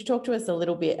money? Could you talk to us a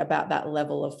little bit about that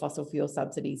level of fossil fuel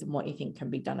subsidies and what you think can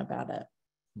be done about it?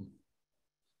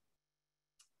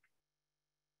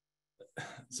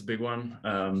 It's a big one.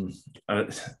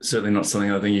 Certainly not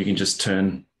something I think you can just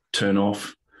turn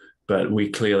off, but we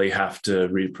clearly have to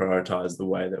reprioritize the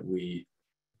way that we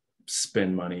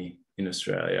spend money in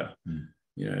Australia.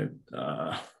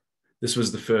 This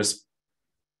was the first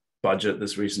budget.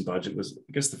 This recent budget was,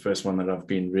 I guess, the first one that I've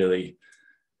been really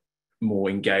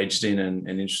more engaged in and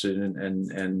interested in.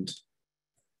 And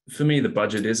for me, the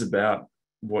budget is about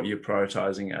what you're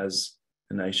prioritizing as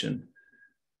a nation.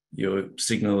 You're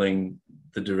signaling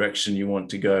the direction you want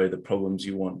to go, the problems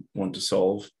you want to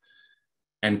solve.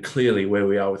 And clearly where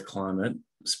we are with climate,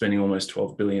 spending almost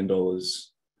 $12 billion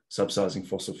subsidizing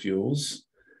fossil fuels.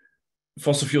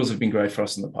 Fossil fuels have been great for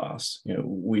us in the past.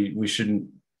 We shouldn't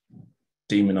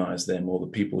demonize them or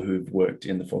the people who've worked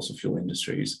in the fossil fuel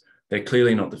industries. They're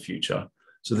clearly not the future.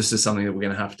 So this is something that we're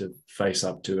going to have to face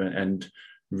up to and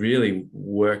really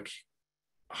work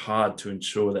hard to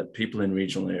ensure that people in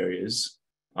regional areas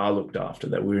are looked after,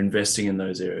 that we're investing in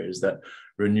those areas, that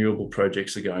renewable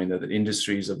projects are going there, that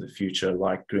industries of the future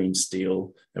like green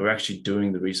steel, that we're actually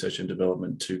doing the research and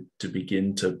development to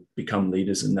begin to become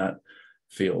leaders in that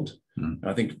field.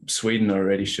 I think Sweden are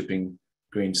already shipping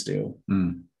green steel.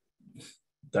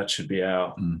 That should be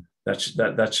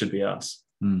that should be us.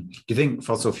 Do you think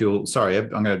fossil fuel, sorry, I'm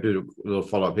going to do a little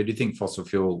follow-up here. Do you think fossil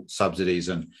fuel subsidies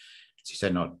and, as you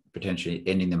said, not potentially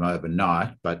ending them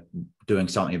overnight, but doing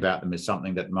something about them is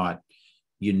something that might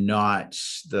unite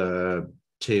the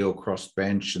teal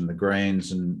crossbench and the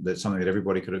Greens, and that's something that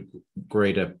everybody could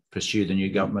agree to pursue the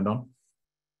new government on?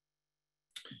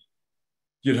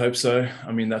 You'd hope so.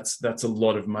 I mean, that's a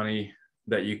lot of money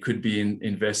that you could be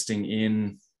investing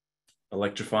in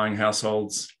electrifying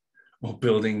households or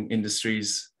building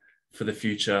industries for the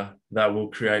future that will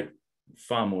create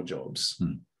far more jobs.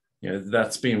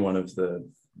 That's been one of the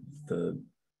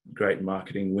great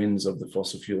marketing wins of the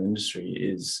fossil fuel industry,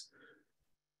 is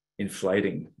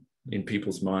inflating in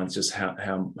people's minds just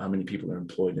how many people are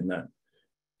employed in that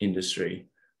industry.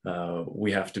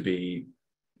 We have to be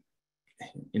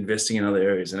investing in other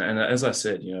areas. And as I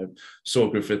said, Saul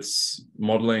Griffith's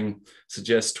modelling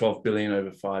suggests $12 billion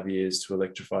over 5 years to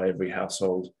electrify every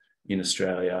household in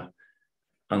Australia,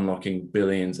 unlocking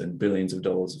billions and billions of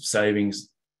dollars of savings.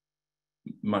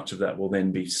 Much of that will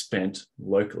then be spent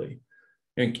locally.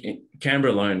 In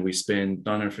Canberra alone, we spend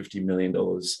 $950 million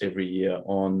every year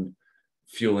on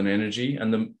fuel and energy,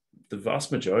 and the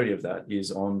vast majority of that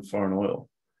is on foreign oil.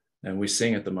 And we're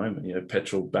seeing at the moment,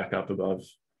 petrol back up above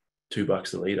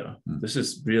 $2 a litre. This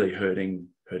is really hurting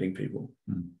people.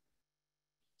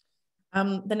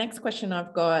 The next question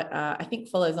I've got, I think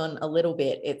follows on a little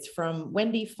bit. It's from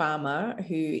Wendy Farmer,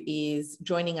 who is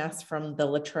joining us from the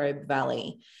Latrobe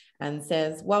Valley, and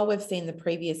says, while we've seen the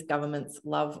previous government's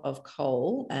love of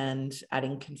coal and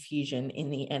adding confusion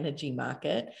in the energy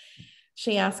market,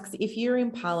 she asks, if you're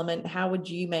in Parliament, how would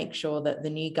you make sure that the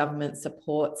new government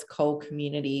supports coal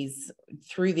communities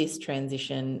through this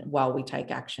transition while we take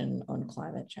action on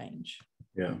climate change?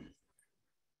 Yeah.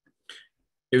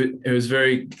 It was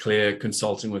very clear,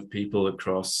 consulting with people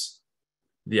across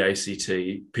the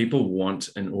ACT, people want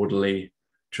an orderly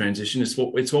transition. It's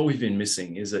what we've been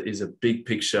missing is a big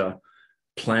picture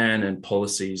plan and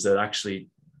policies that actually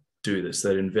do this,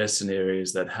 that invest in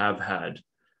areas that have had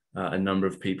a number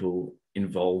of people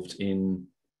involved in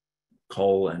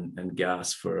coal and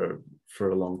gas for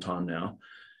a long time now.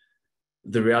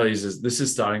 The reality is this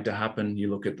is starting to happen. You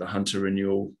look at the Hunter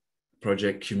Renewal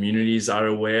Project, communities are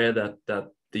aware that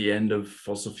the end of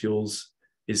fossil fuels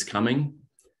is coming.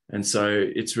 And so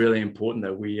it's really important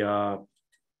that we are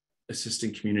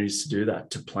assisting communities to do that,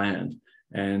 to plan.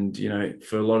 And, you know,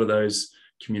 for a lot of those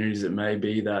communities, it may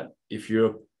be that if you're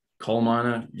a coal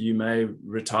miner, you may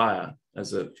retire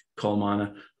as a coal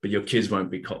miner, but your kids won't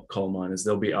be coal miners.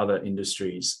 There'll be other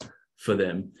industries for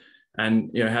them. And,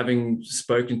 you know, having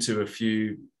spoken to a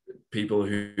few people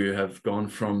who have gone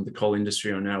from the coal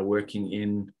industry are now working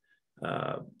in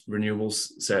renewables,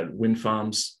 say wind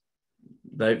farms,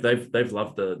 they've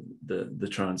loved the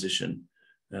transition.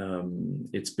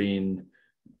 It's been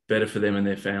better for them and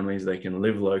their families. They can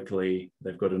live locally.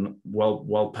 They've got a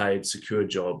well-paid, secure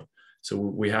job. So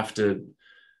we have to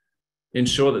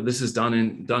ensure that this is done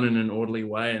in an orderly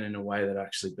way and in a way that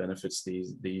actually benefits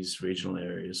these regional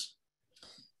areas.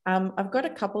 I've got a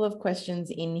couple of questions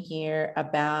in here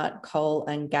about coal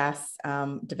and gas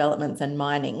developments and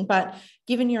mining, but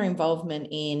given your involvement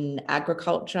in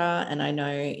agriculture, and I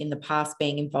know in the past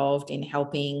being involved in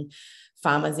helping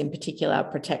farmers in particular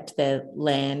protect their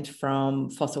land from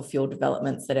fossil fuel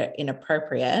developments that are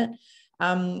inappropriate,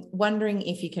 wondering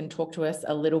if you can talk to us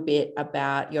a little bit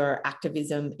about your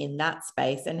activism in that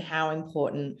space and how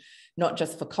important, not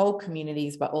just for coal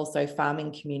communities, but also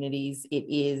farming communities, it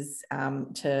is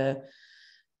to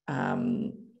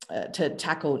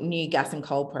tackle new gas and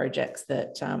coal projects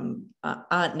that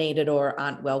aren't needed or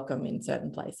aren't welcome in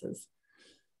certain places.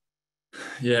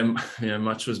 Yeah,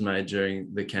 much was made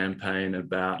during the campaign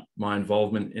about my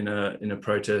involvement in a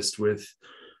protest with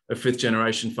a fifth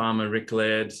generation farmer, Rick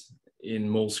Laird, in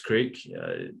Maules Creek,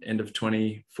 end of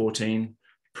 2014,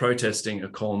 protesting a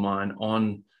coal mine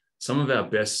on some of our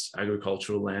best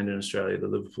agricultural land in Australia, the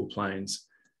Liverpool Plains.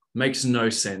 Makes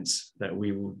no sense that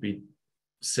we would be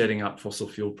setting up fossil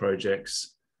fuel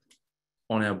projects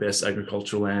on our best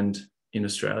agricultural land in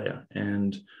Australia.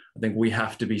 And I think we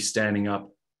have to be standing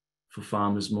up for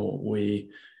farmers more.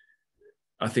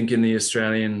 I think in the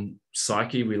Australian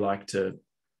psyche, we like to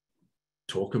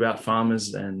talk about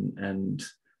farmers and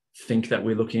think that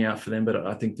we're looking out for them, but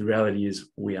I think the reality is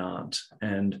we aren't.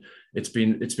 And it's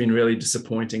been really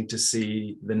disappointing to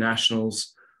see the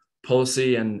Nationals'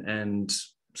 policy and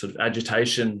sort of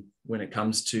agitation when it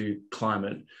comes to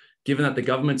climate, given that the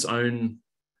government's own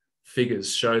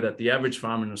figures show that the average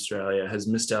farmer in Australia has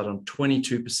missed out on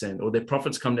 22%, or their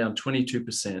profits come down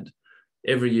 22%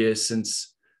 every year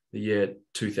since the year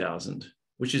 2000,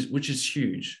 which is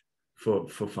huge for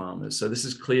farmers. So this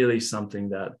is clearly something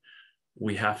that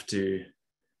we have to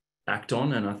act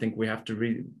on, and I think we have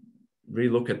to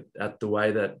relook at the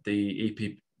way that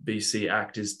the EPBC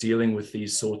Act is dealing with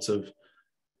these sorts of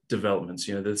developments.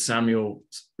 You know, the Samuel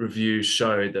review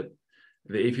showed that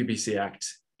the EPBC Act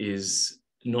is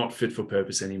not fit for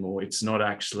purpose anymore. It's not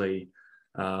actually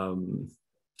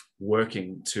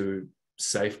working to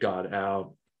safeguard our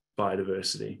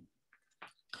biodiversity.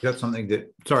 You got something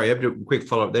that, sorry, I have a quick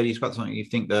follow-up there. You've got something you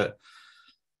think that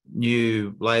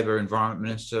new Labor Environment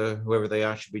Minister, whoever they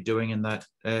are, should be doing in that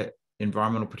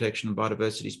environmental protection and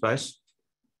biodiversity space?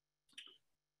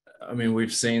 I mean,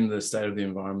 we've seen the State of the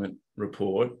Environment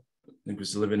report. I think it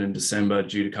was delivered in December,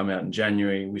 due to come out in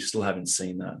January. We still haven't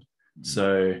seen that. Mm-hmm.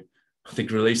 So I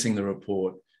think releasing the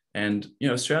report, and, you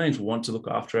know, Australians want to look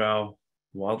after our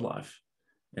wildlife,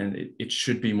 and it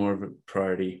should be more of a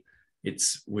priority.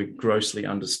 We're grossly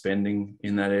underspending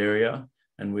in that area,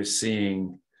 and we're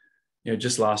seeing, you know,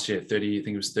 just last year, I think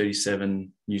it was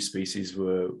 37 new species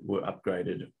were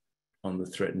upgraded on the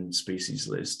threatened species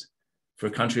list. For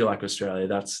a country like Australia,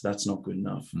 that's not good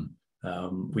enough.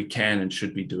 We can and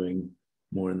should be doing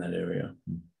more in that area.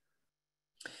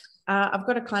 I've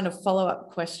got a kind of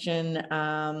follow-up question.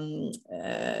 The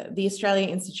Australia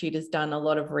Institute has done a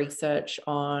lot of research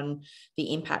on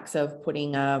the impacts of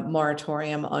putting a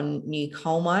moratorium on new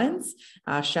coal mines,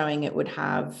 showing it would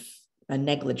have a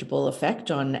negligible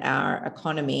effect on our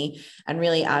economy, and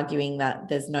really arguing that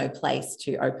there's no place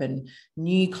to open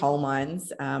new coal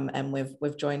mines. And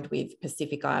we've joined with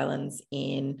Pacific Islands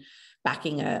in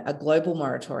backing a global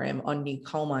moratorium on new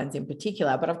coal mines in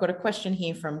particular. But I've got a question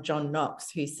here from John Knox,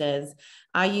 who says,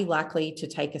 are you likely to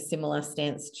take a similar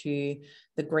stance to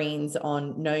the Greens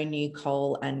on no new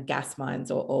coal and gas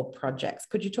mines or projects?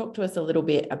 Could you talk to us a little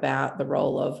bit about the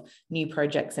role of new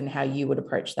projects and how you would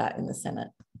approach that in the Senate?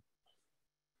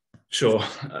 Sure.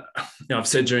 I've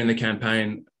said during the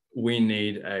campaign, we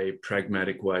need a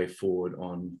pragmatic way forward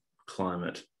on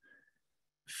climate.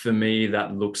 For me,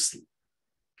 that looks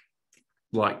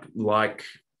like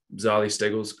Zali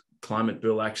Steggall's climate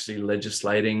bill actually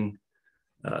legislating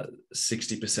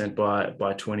 60%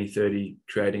 by 2030,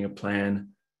 creating a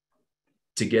plan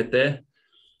to get there.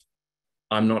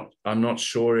 I'm not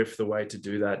sure if the way to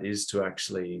do that is to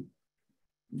actually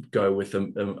go with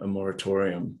a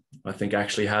moratorium. I think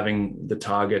actually having the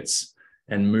targets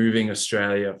and moving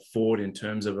Australia forward in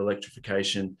terms of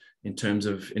electrification, in terms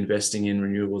of investing in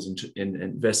renewables and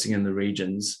investing in the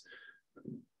regions,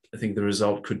 I think the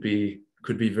result could be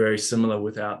very similar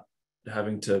without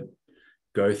having to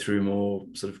go through more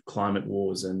sort of climate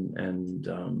wars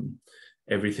and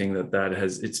everything that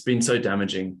has. It's been so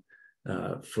damaging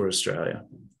for Australia.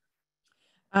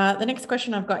 The next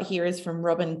question I've got here is from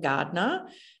Robin Gardner,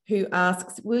 who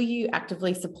asks, will you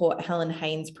actively support Helen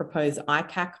Haynes' proposed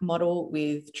ICAC model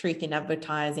with truth in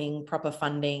advertising, proper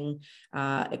funding,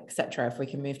 etc.? If we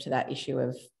can move to that issue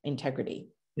of integrity.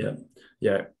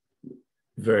 Yeah.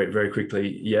 Very, very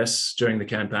quickly, yes. During the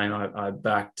campaign, I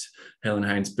backed Helen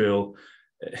Haynes' bill.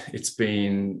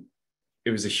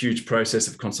 It was a huge process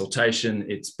of consultation.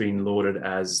 It's been lauded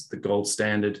as the gold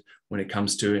standard when it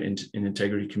comes to an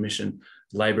integrity commission.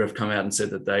 Labor have come out and said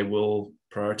that they will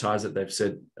prioritise it. They've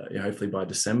said hopefully by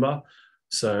December.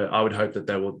 So I would hope that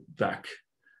they will back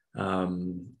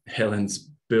Helen's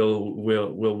bill.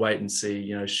 We'll wait and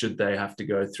see. Should they have to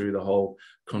go through the whole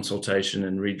consultation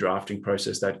and redrafting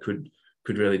process, that could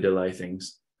really delay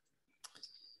things.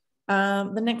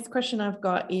 The next question I've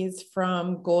got is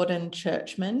from Gordon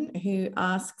Churchman, who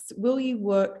asks, will you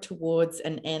work towards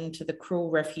an end to the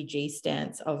cruel refugee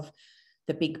stance of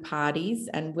the big parties,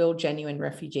 and will genuine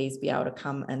refugees be able to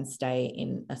come and stay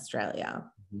in Australia?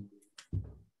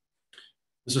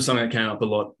 This was something that came up a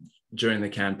lot during the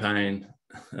campaign.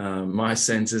 My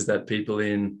sense is that people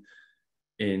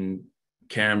in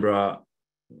Canberra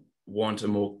want a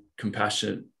more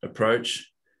compassionate approach.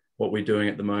 What we're doing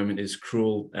at the moment is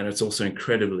cruel, and it's also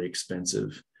incredibly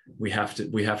expensive. We have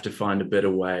to find a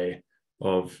better way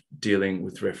of dealing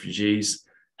with refugees.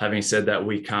 Having said that,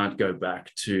 we can't go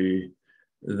back to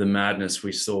the madness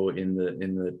we saw in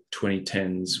the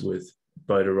 2010s with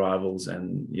boat arrivals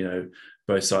and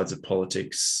both sides of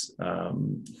politics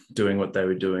doing what they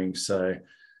were doing. So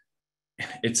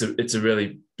it's a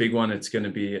really big one. It's going to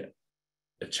be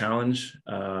a challenge,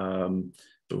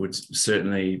 but would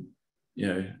certainly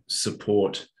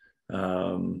support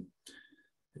a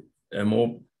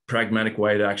more pragmatic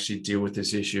way to actually deal with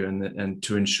this issue and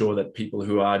to ensure that people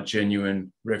who are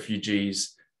genuine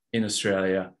refugees in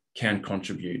Australia can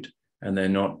contribute and they're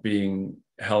not being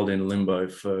held in limbo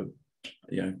for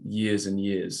years and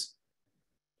years.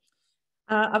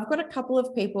 I've got a couple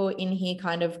of people in here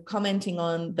kind of commenting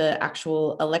on the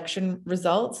actual election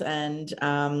results and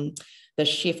the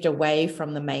shift away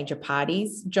from the major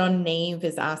parties. John Neve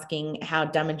is asking how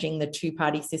damaging the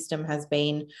two-party system has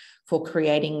been for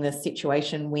creating the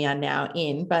situation we are now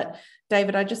in. But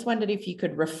David, I just wondered if you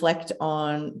could reflect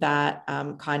on that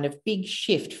kind of big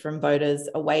shift from voters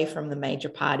away from the major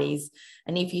parties,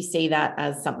 and if you see that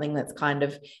as something that's kind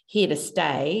of here to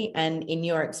stay. And in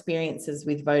your experiences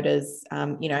with voters,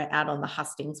 out on the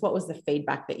hustings, what was the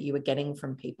feedback that you were getting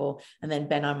from people? And then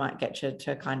Ben, I might get you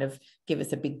to kind of give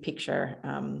us a big picture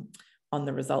on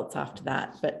the results after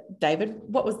that. But David,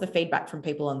 what was the feedback from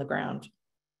people on the ground?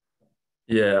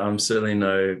 Yeah, I'm certainly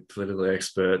no political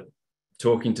expert.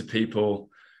 Talking to people,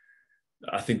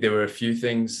 I think there were a few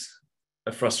things,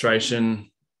 a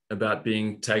frustration about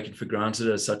being taken for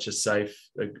granted as such a safe,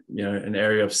 an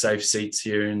area of safe seats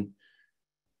here in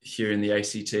the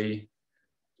ACT,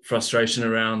 frustration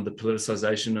around the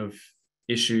politicization of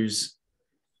issues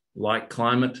like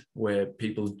climate, where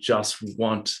people just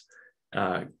want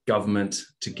government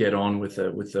to get on with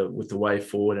the way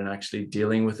forward and actually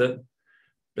dealing with it.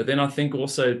 But then I think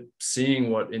also seeing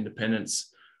what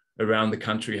independents around the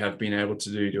country have been able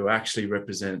to do to actually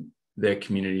represent their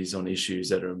communities on issues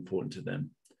that are important to them.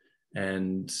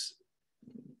 And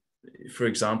for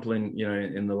example,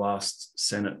 in the last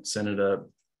Senator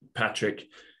Patrick,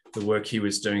 the work he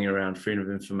was doing around freedom of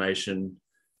information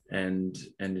and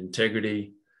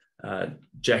integrity,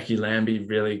 Jackie Lambie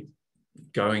really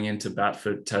going into bat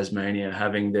for Tasmania,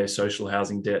 having their social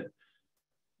housing debt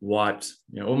wiped,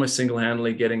 almost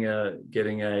single-handedly getting a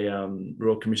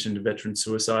Royal Commission into Veteran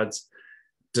Suicides.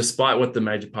 Despite what the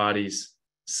major parties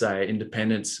say,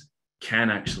 independents can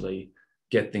actually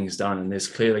get things done, and there's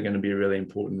clearly going to be a really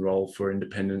important role for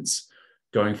independents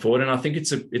going forward. And I think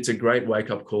it's a great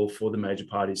wake-up call for the major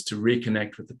parties to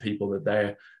reconnect with the people that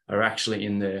they are actually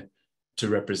in there to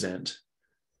represent.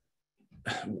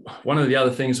 One of the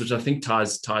other things which I think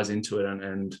ties into it,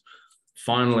 and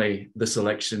finally this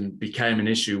election became an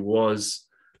issue, was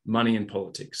money in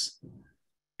politics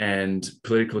and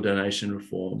political donation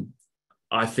reform.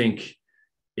 I think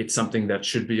it's something that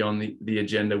should be on the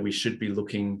agenda. We should be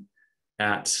looking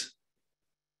at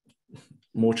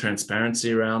more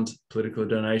transparency around political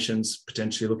donations,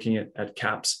 potentially looking at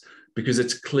caps, because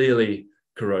it's clearly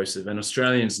corrosive, and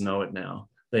Australians know it now.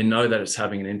 They know that it's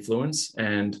having an influence,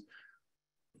 and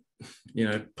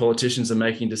politicians are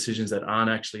making decisions that aren't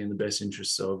actually in the best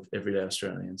interests of everyday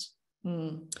Australians.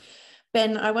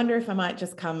 Ben, I wonder if I might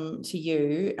just come to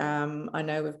you. I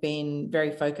know we've been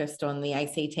very focused on the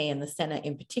ACT and the Senate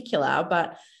in particular,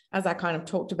 but as I kind of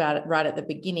talked about it right at the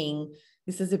beginning,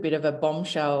 this is a bit of a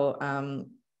bombshell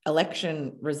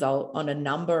election result on a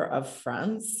number of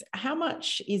fronts. How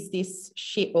much is this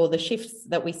shift, or the shifts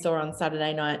that we saw on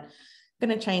Saturday night,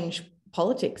 going to change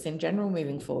politics in general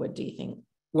moving forward, do you think?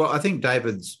 Well, I think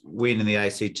David's win in the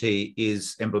ACT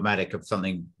is emblematic of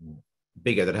something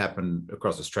bigger that happened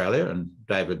across Australia, and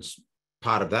David's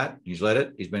part of that. He's led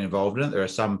it. He's been involved in it. There are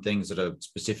some things that are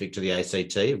specific to the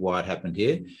ACT, why it happened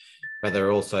here, but there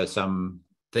are also some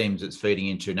themes it's feeding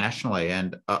into nationally.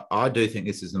 And I do think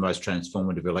this is the most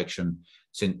transformative election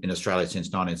in Australia since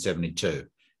 1972.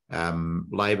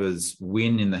 Labor's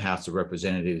win in the House of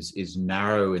Representatives is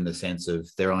narrow in the sense of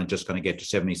they're only just going to get to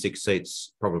 76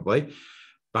 seats probably.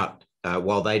 But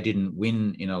while they didn't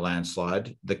win in a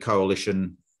landslide, the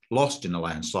coalition lost in a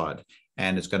landslide,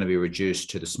 and it's going to be reduced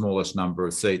to the smallest number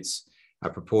of seats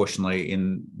proportionally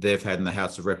they've had in the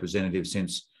House of Representatives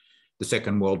since the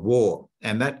Second World War.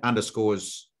 And that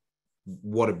underscores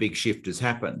what a big shift has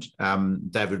happened.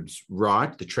 David's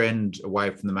right. The trend away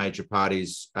from the major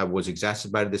parties was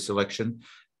exacerbated this election.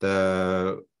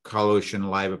 The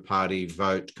coalition Labor Party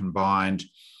vote combined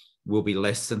will be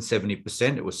less than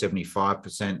 70%. It was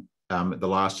 75% at the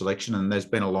last election, and there's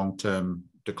been a long-term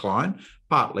decline,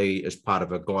 partly as part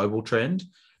of a global trend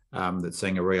that's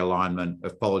seeing a realignment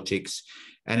of politics.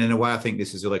 And in a way, I think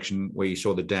this is an election where you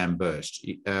saw the dam burst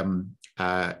in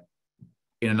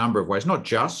a number of ways, not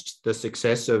just the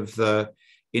success of the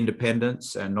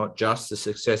independents and not just the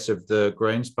success of the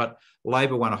Greens, but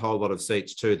Labor won a whole lot of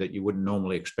seats too that you wouldn't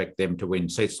normally expect them to win.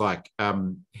 Seats like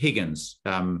Higgins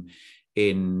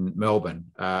in Melbourne,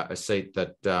 a seat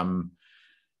that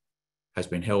has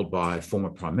been held by former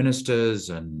prime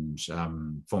ministers and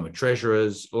former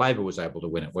treasurers. Labor was able to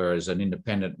win it, whereas an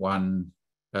independent won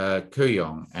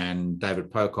Kooyong, and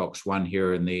David Pocock's won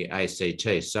here in the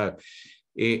ACT. So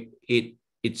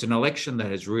it's an election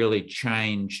that has really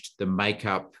changed the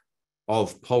makeup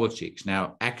of politics.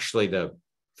 Now, actually, the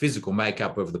physical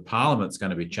makeup of the parliament is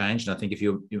going to be changed. And I think if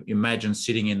you imagine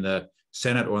sitting in the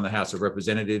Senate or in the House of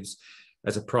Representatives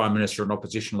as a prime minister and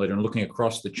opposition leader and looking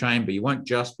across the chamber, you won't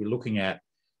just be looking at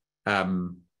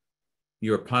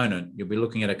your opponent. You'll be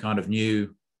looking at a kind of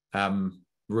new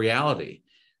reality.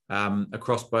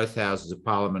 Across both houses of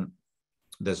parliament,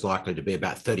 there's likely to be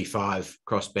about 35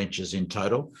 crossbenchers in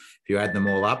total. If you add them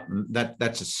all up,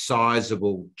 that's a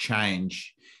sizable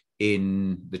change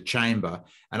in the chamber.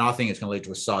 And I think it's going to lead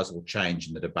to a sizable change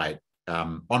in the debate.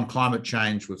 On climate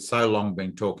change, we've so long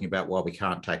been talking about why we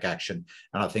can't take action.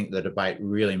 And I think the debate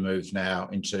really moves now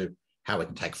into how we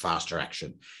can take faster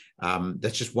action.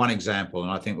 That's just one example.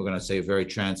 And I think we're going to see a very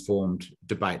transformed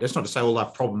debate. That's not to say all our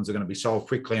problems are going to be solved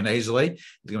quickly and easily.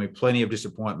 There's going to be plenty of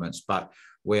disappointments, but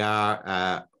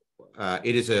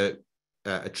it is a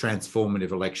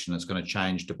transformative election that's going to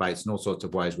change debates in all sorts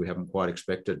of ways we haven't quite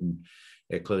expected. And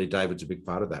clearly David's a big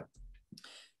part of that.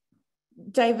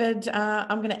 David,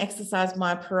 I'm going to exercise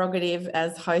my prerogative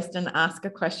as host and ask a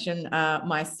question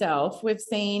myself. We've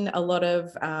seen a lot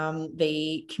of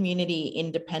the community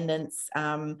independents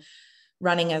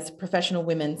running as professional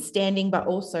women standing, but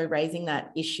also raising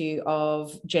that issue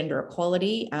of gender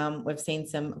equality. We've seen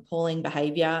some appalling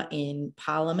behaviour in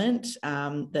Parliament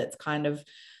that's kind of,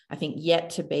 I think,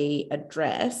 yet to be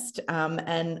addressed.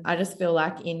 And I just feel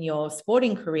like in your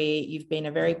sporting career, you've been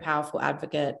a very powerful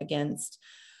advocate against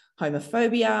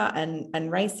homophobia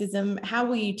and racism. How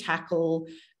will you tackle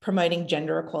promoting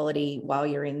gender equality while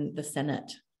you're in the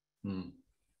Senate?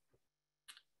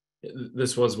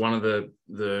 This was one of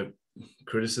the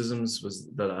criticisms, was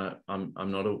that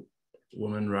I'm not a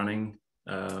woman running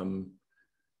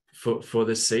for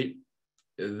the seat,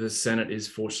 the Senate is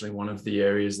fortunately one of the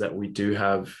areas that we do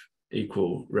have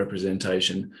equal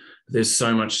representation. There's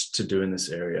so much to do in this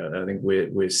area. I think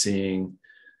we're seeing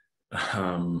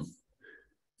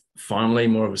finally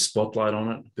more of a spotlight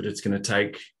on it, but it's going to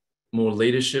take more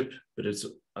leadership. But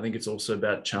I think it's also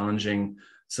about challenging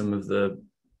some of the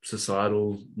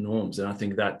societal norms, and I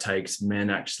think that takes men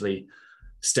actually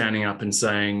standing up and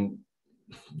saying,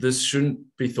 this shouldn't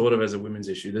be thought of as a women's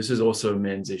issue. This is also a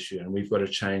men's issue, and we've got to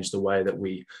change the way that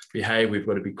we behave. We've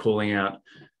got to be calling out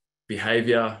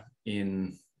behavior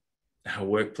in our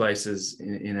workplaces,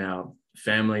 in our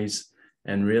families,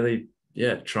 and really,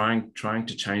 trying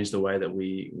to change the way that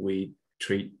we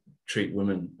treat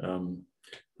women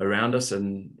around us.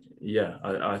 And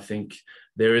I think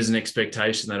there is an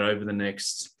expectation that over the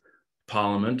next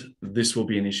Parliament, this will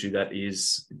be an issue that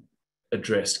is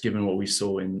addressed, given what we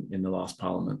saw in the last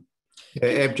Parliament.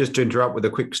 Eb, just to interrupt with a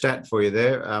quick stat for you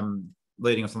there,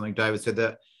 leading on something David said,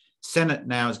 the Senate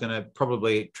now is going to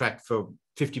probably track for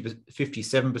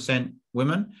 57%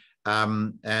 women,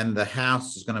 and the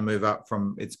House is going to move up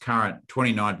from its current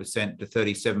 29% to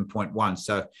 37.1%.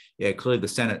 So, clearly the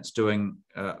Senate's doing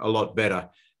a lot better.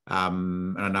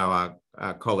 And I know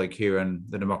our colleague here in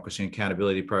the Democracy and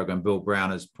Accountability Program, Bill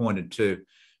Brown, has pointed to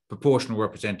proportional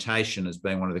representation as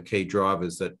being one of the key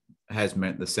drivers that has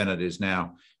meant the Senate is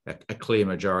now a clear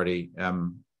majority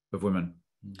of women.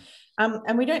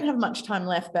 And we don't have much time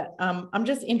left, but I'm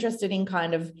just interested in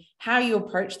kind of how you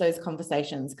approach those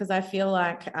conversations, because I feel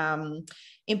like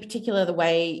in particular, the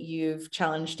way you've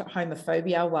challenged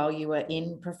homophobia while you were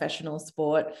in professional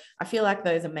sport, I feel like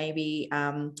those are maybe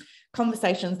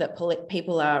conversations that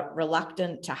people are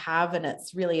reluctant to have, and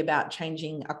it's really about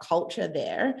changing a culture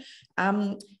there.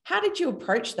 How did you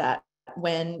approach that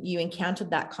when you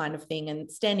encountered that kind of thing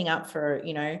and standing up for,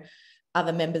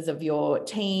 other members of your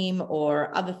team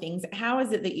or other things? How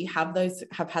is it that you have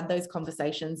had those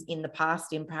conversations in the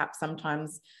past, in perhaps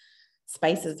sometimes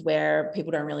spaces where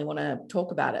people don't really want to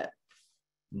talk about it?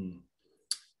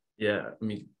 Yeah, I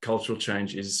mean, cultural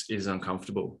change is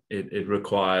uncomfortable. It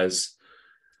requires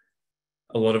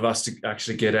a lot of us to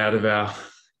actually get out of our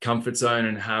comfort zone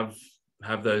and have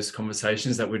those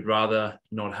conversations that we'd rather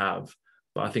not have.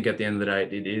 But I think at the end of the day,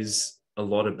 it is a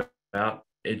lot about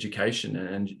education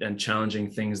and challenging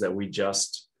things that we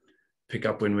just pick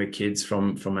up when we're kids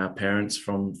from our parents,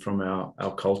 from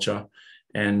our culture,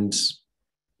 and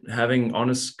having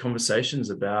honest conversations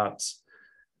about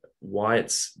why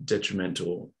it's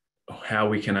detrimental, how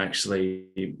we can actually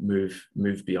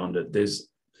move beyond it. There's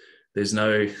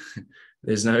no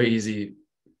easy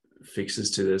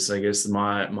fixes to this. I guess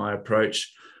my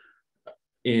approach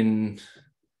in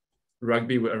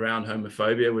rugby around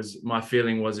homophobia was, my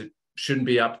feeling was, it shouldn't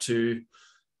be up to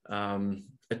a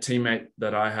teammate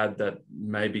that I had that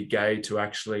may be gay to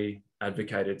actually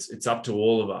advocate. It's up to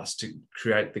all of us to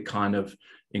create the kind of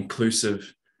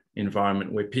inclusive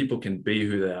environment where people can be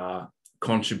who they are,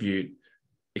 contribute,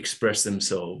 express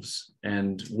themselves,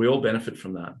 and we all benefit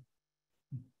from that.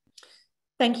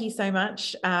 Thank you so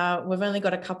much. We've only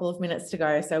got a couple of minutes to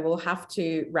go, so we'll have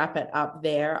to wrap it up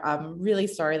there. I'm really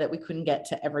sorry that we couldn't get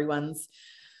to everyone's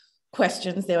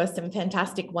questions. There were some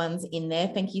fantastic ones in there.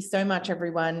 Thank you so much,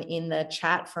 everyone in the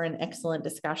chat, for an excellent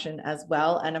discussion as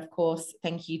well. And of course,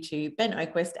 thank you to Ben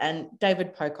Oquist and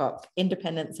David Pocock,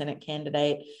 Independent Senate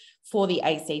candidate for the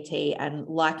ACT and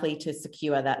likely to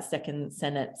secure that second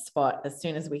Senate spot as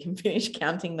soon as we can finish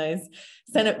counting those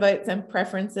Senate votes and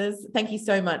preferences. Thank you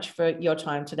so much for your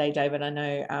time today, David. I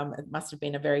know it must have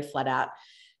been a very flat out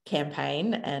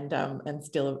campaign and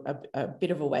still a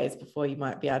bit of a ways before you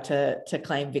might be able to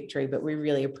claim victory, but we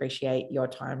really appreciate your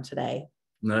time today.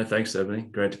 No, thanks, Ebony.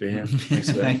 Great to be here.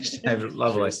 Thanks, Thanks, David.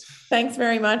 Lovely. Thanks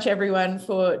very much, everyone,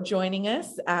 for joining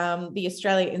us. The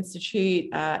Australia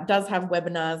Institute does have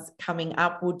webinars coming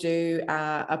up. We'll do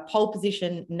a pole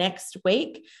position next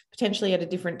week, potentially at a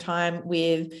different time,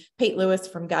 with Pete Lewis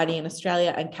from Guardian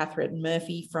Australia and Catherine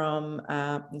Murphy from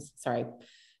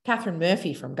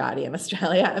Guardian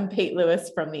Australia and Pete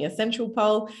Lewis from the Essential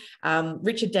Poll.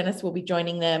 Richard Dennis will be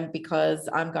joining them because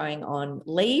I'm going on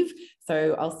leave.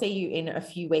 So I'll see you in a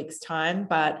few weeks' time,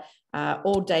 but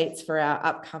all dates for our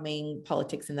upcoming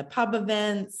Politics in the Pub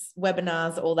events,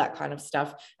 webinars, all that kind of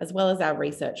stuff, as well as our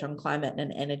research on climate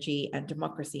and energy and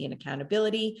democracy and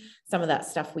accountability. Some of that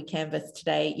stuff we canvassed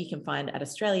today, you can find at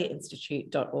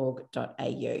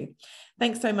australiainstitute.org.au.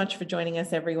 Thanks so much for joining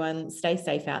us, everyone. Stay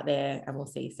safe out there, and we'll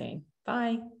see you soon.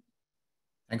 Bye.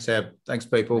 Thanks, Ab. Thanks,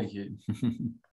 people. Thank you.